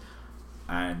husband,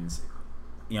 and,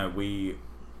 you know, we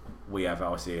have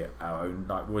obviously our own,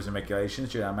 like, rules and regulations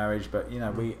during our marriage, but, you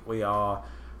know, we are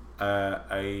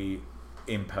a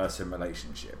in-person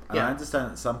relationship. And I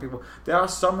understand that some people, there are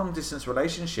some long-distance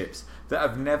relationships that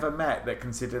have never met, that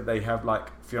consider they have,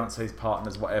 like, fiancés,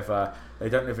 partners, whatever, they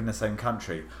don't live in the same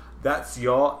country. That's I'm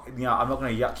not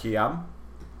going to yuck your yum.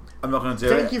 I'm not going to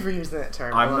do it. Thank you for using that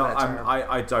term.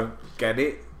 I don't get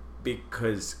it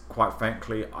because, quite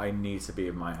frankly, I need to be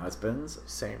with my husband.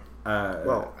 Same.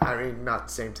 Well, I mean, not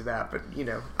same to that, but, you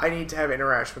know, I need to have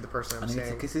interaction with the person I'm seeing. I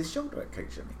need to kiss his shoulder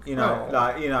occasionally. You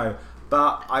know,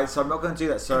 but so I'm not going to do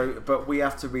that. So, but we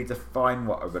have to redefine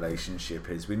what a relationship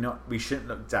is. We shouldn't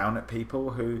look down at people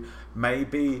who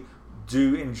maybe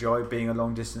do enjoy being a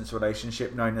long distance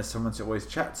relationship, knowing there's someone to always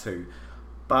chat to,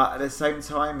 but at the same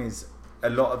time is a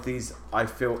lot of these, I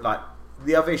feel like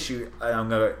the other issue, and I'm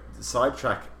going to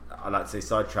sidetrack, I like to say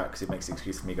sidetrack because it makes an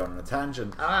excuse for me going on a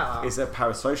tangent, is that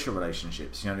parasocial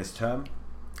relationships. You know this term?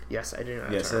 Yes, I do know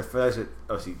that term. So for those that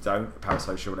obviously don't, a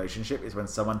parasocial relationship is when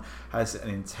someone has an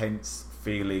intense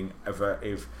feeling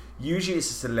of usually it's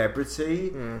a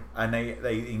celebrity and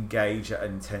they engage at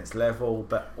an intense level,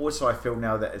 but also I feel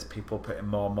now that as people are putting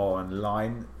more and more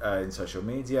online in social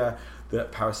media,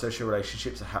 that parasocial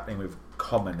relationships are happening with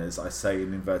commoners, I say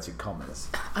in inverted commas.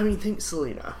 I mean, think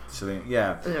Selena.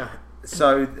 Yeah.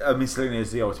 So, I mean, Selena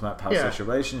is the ultimate parasocial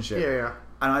relationship. Yeah.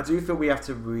 And I do feel we have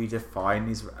to redefine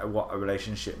what a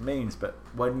relationship means, but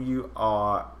when you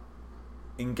are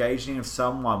engaging with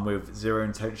someone with zero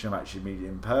intention of actually meeting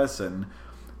in person,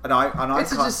 and I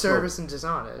it's a disservice and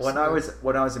dishonest. When I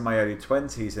was in my early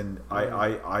 20s, and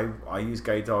I used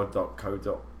gaydar.co.uk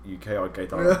or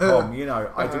gaydar.com. You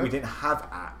know, we didn't have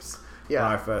apps when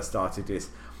I first started this.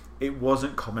 It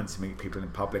wasn't common to meet people in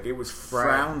public. It was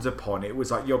frowned upon. It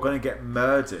was like, you're going to get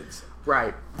murdered.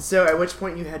 Right. So at which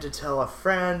point you had to tell a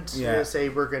friend to say,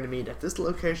 we're going to meet at this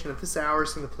location at this hour,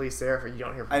 send the police there if you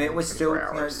don't hear from me. And it was still,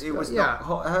 it was not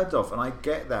heard of. And I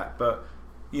get that. But,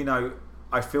 you know,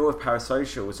 I feel with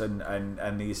parasocials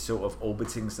and these sort of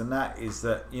orbitings and that is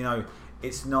that, you know,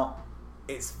 it's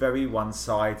very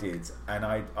one-sided. And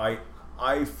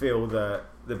I feel that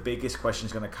the biggest question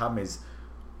is going to come is,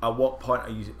 At what point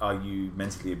are you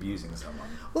mentally abusing someone?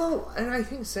 Well, and I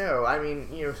think so. I mean,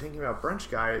 thinking about brunch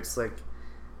guy, it's like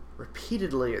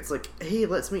repeatedly, it's like, hey,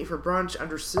 let's meet for brunch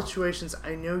under situations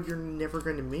I know you're never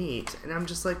going to meet, and I'm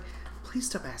just like, please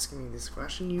stop asking me this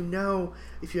question.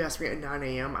 If you ask me at 9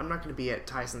 a.m., I'm not going to be at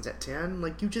Tyson's at 10.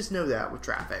 Like, you just know that with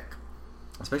traffic.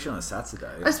 Especially on a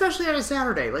Saturday. Especially on a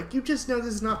Saturday. Like, you just know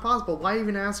this is not possible. Why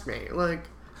even ask me? Like,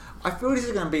 I feel this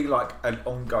is going to be like an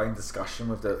ongoing discussion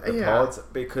with the pod,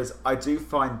 because I do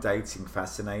find dating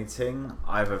fascinating.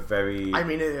 I have a very... I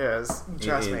mean, it is.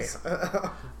 Trust me.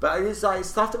 But it's like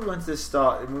stuff that we wanted to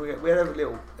start. We had a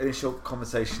little initial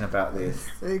conversation about this.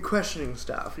 Questioning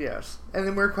stuff, yes. And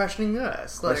then we're questioning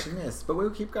this. Questioning this. But we'll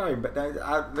keep going. But no,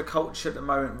 the culture at the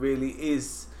moment really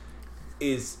is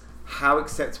how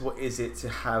acceptable is it to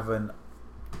have an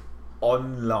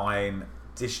online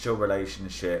digital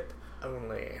relationship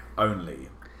only.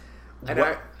 And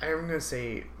I'm going to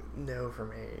say no for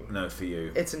me. No for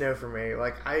you. It's a no for me.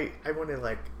 Like, I want to,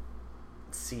 like,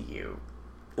 see you.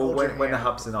 Well, when the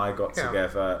Hubs and I got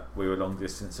together, we were long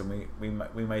distance, and we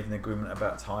made an agreement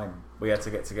about time. We had to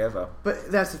get together.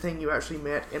 But that's the thing, you actually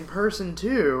met in person,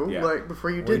 too, like, before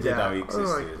you did that. We didn't know he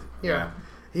existed. Yeah.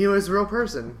 He was a real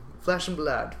person. Flesh and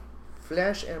blood.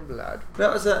 Flesh and blood.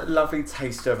 That was a lovely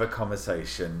taster of a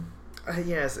conversation.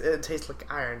 Yes, it tastes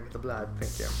like iron with the blood.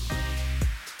 Thank you.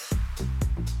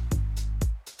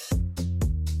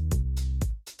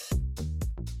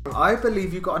 I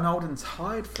believe you got an old and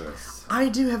tired for us. I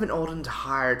do have an old and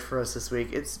tired for us this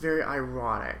week. It's very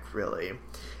ironic, really,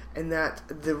 in that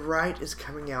the right is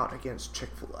coming out against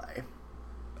Chick-fil-A.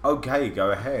 Okay,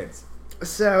 go ahead.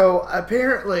 So,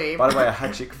 apparently... By the way, I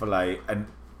had Chick-fil-A, and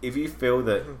if you feel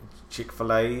that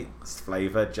Chick-fil-A's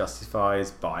flavour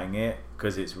justifies buying it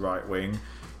because it's right-wing,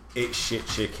 it's shit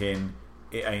chicken,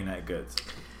 it ain't that good.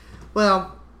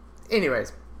 Well,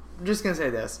 anyways, I'm just going to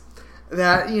say this.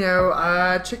 That,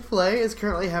 Chick-fil-A is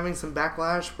currently having some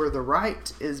backlash where the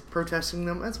right is protesting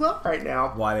them as well right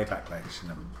now. Why are they backlashing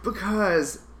them?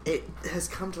 Because it has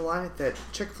come to light that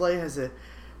Chick-fil-A has a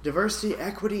diversity,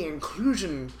 equity,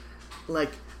 inclusion,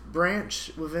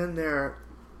 branch within their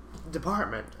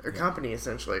department, or company,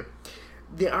 essentially.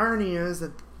 The irony is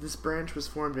that this branch was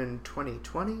formed in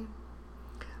 2020,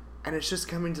 and it's just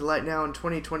coming to light now in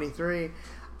 2023,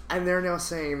 and they're now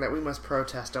saying that we must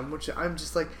protest them, which I'm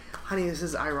just like, honey, this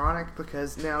is ironic,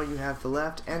 because now you have the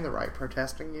left and the right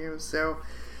protesting you, so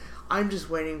I'm just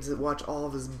waiting to watch all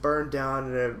of this burn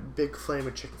down in a big flame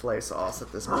of Chick-fil-A sauce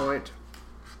at this point.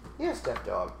 Yes,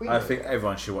 stepdog. I think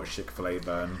everyone should watch Chick-fil-A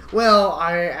burn. Well,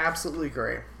 I absolutely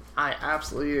agree.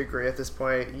 At this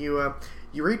point.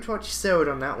 You reaped what you sowed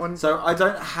on that one. So I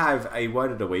don't have a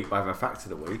word of the week, but I have a fact of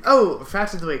the week. Oh,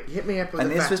 fact of the week. Hit me up with a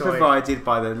factoid. And this was factoid. provided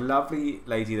by the lovely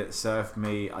lady that served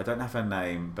me, I don't have her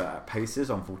name, but at Pacers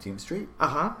on 14th Street.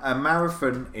 Uh-huh. A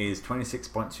marathon is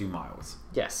 26.2 miles.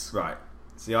 Yes. Right.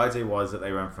 So the idea was that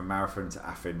they ran from Marathon to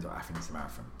Athens, or Athens to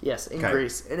Marathon. Yes, in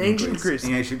Greece. In ancient Greece.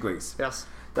 In ancient Greece. Yes.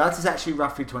 That is actually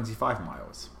roughly 25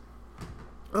 miles.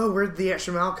 Oh, where'd the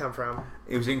extra mile come from?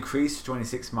 It was increased to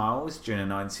 26 miles during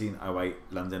the 1908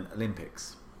 London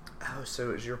Olympics. Oh, so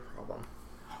it was your problem.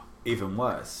 Even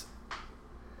worse,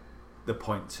 the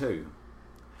point 2.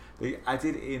 They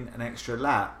added in an extra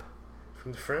lap.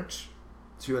 From the French?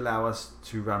 To allow us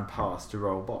to run past the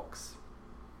royal box.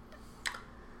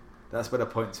 That's where the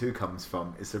point 2 comes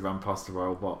from, is to run past the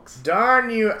royal box. Darn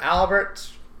you,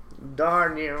 Albert.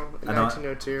 Darn you. In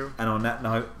 1902. And on that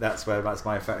note, that's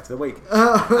my fact of the week.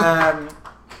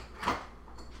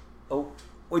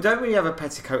 We don't really have a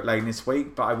petticoat lane this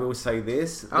week, but I will say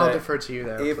this. I'll defer to you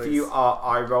there, If please. you are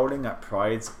eye-rolling at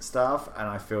Pride stuff, and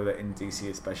I feel that in DC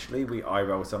especially, we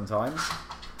eye-roll sometimes,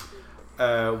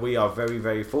 we are very,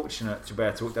 very fortunate to be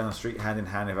able to walk down the street hand in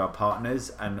hand with our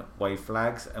partners and wave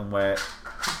flags and wear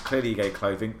clearly gay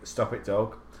clothing. Stop it,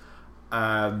 dog.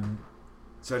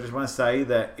 So I just want to say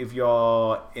that if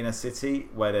you're in a city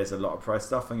where there's a lot of pride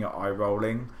stuff and you're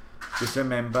eye-rolling, just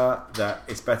remember that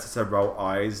it's better to roll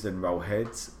eyes than roll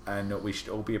heads, and that we should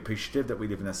all be appreciative that we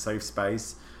live in a safe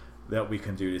space that we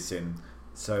can do this in.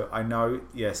 So I know,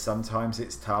 yes, sometimes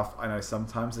it's tough. I know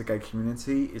sometimes the gay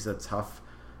community is a tough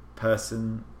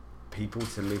people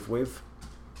to live with.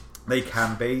 They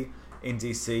can be. In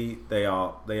DC, they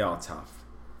are tough.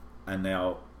 And they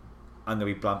are going to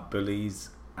be blunt bullies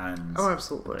and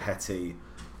absolutely petty,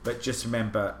 but just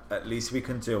remember, at least we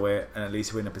can do it, and at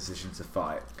least we're in a position to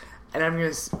fight. And I'm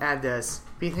going to add this: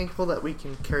 be thankful that we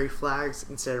can carry flags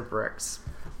instead of bricks.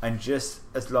 And just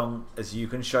as long as you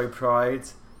can show pride,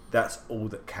 that's all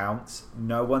that counts.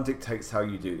 No one dictates how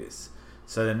you do this.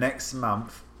 So the next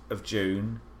month of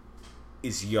June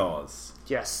is yours.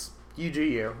 Yes. You do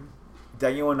you.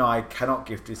 Daniel and I cannot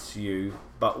gift this to you,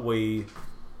 but we,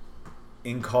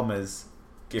 in commas,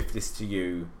 gift this to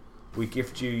you. We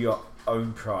gift you your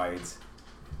own pride.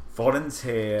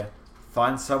 Volunteer.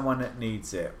 Find someone that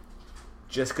needs it.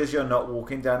 Just because you're not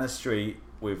walking down the street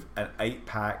with an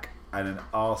 8-pack and an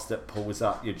arse that pulls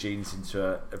up your jeans into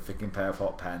a freaking pair of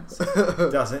hot pants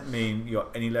doesn't mean you're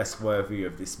any less worthy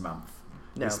of this month.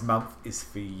 No. This month is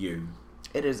for you.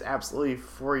 It is absolutely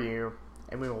for you,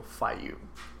 and we will fight you.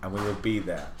 And we will be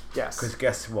there. Yes. Because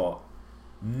guess what?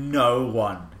 No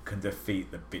one can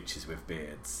defeat the bitches with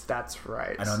beards. That's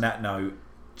right. And on that note,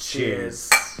 cheers.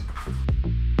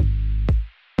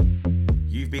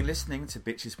 You've been listening to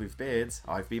Bitches with Beards.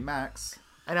 I've been Max.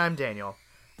 And I'm Daniel.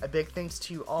 A big thanks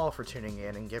to you all for tuning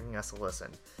in and giving us a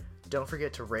listen. Don't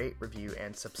forget to rate, review,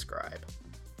 and subscribe.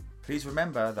 Please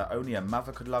remember that only a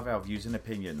mother could love our views and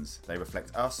opinions. They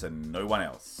reflect us and no one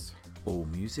else. All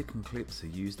music and clips are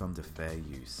used under fair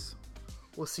use.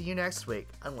 We'll see you next week,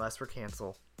 unless we're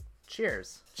canceled.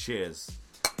 Cheers. Cheers.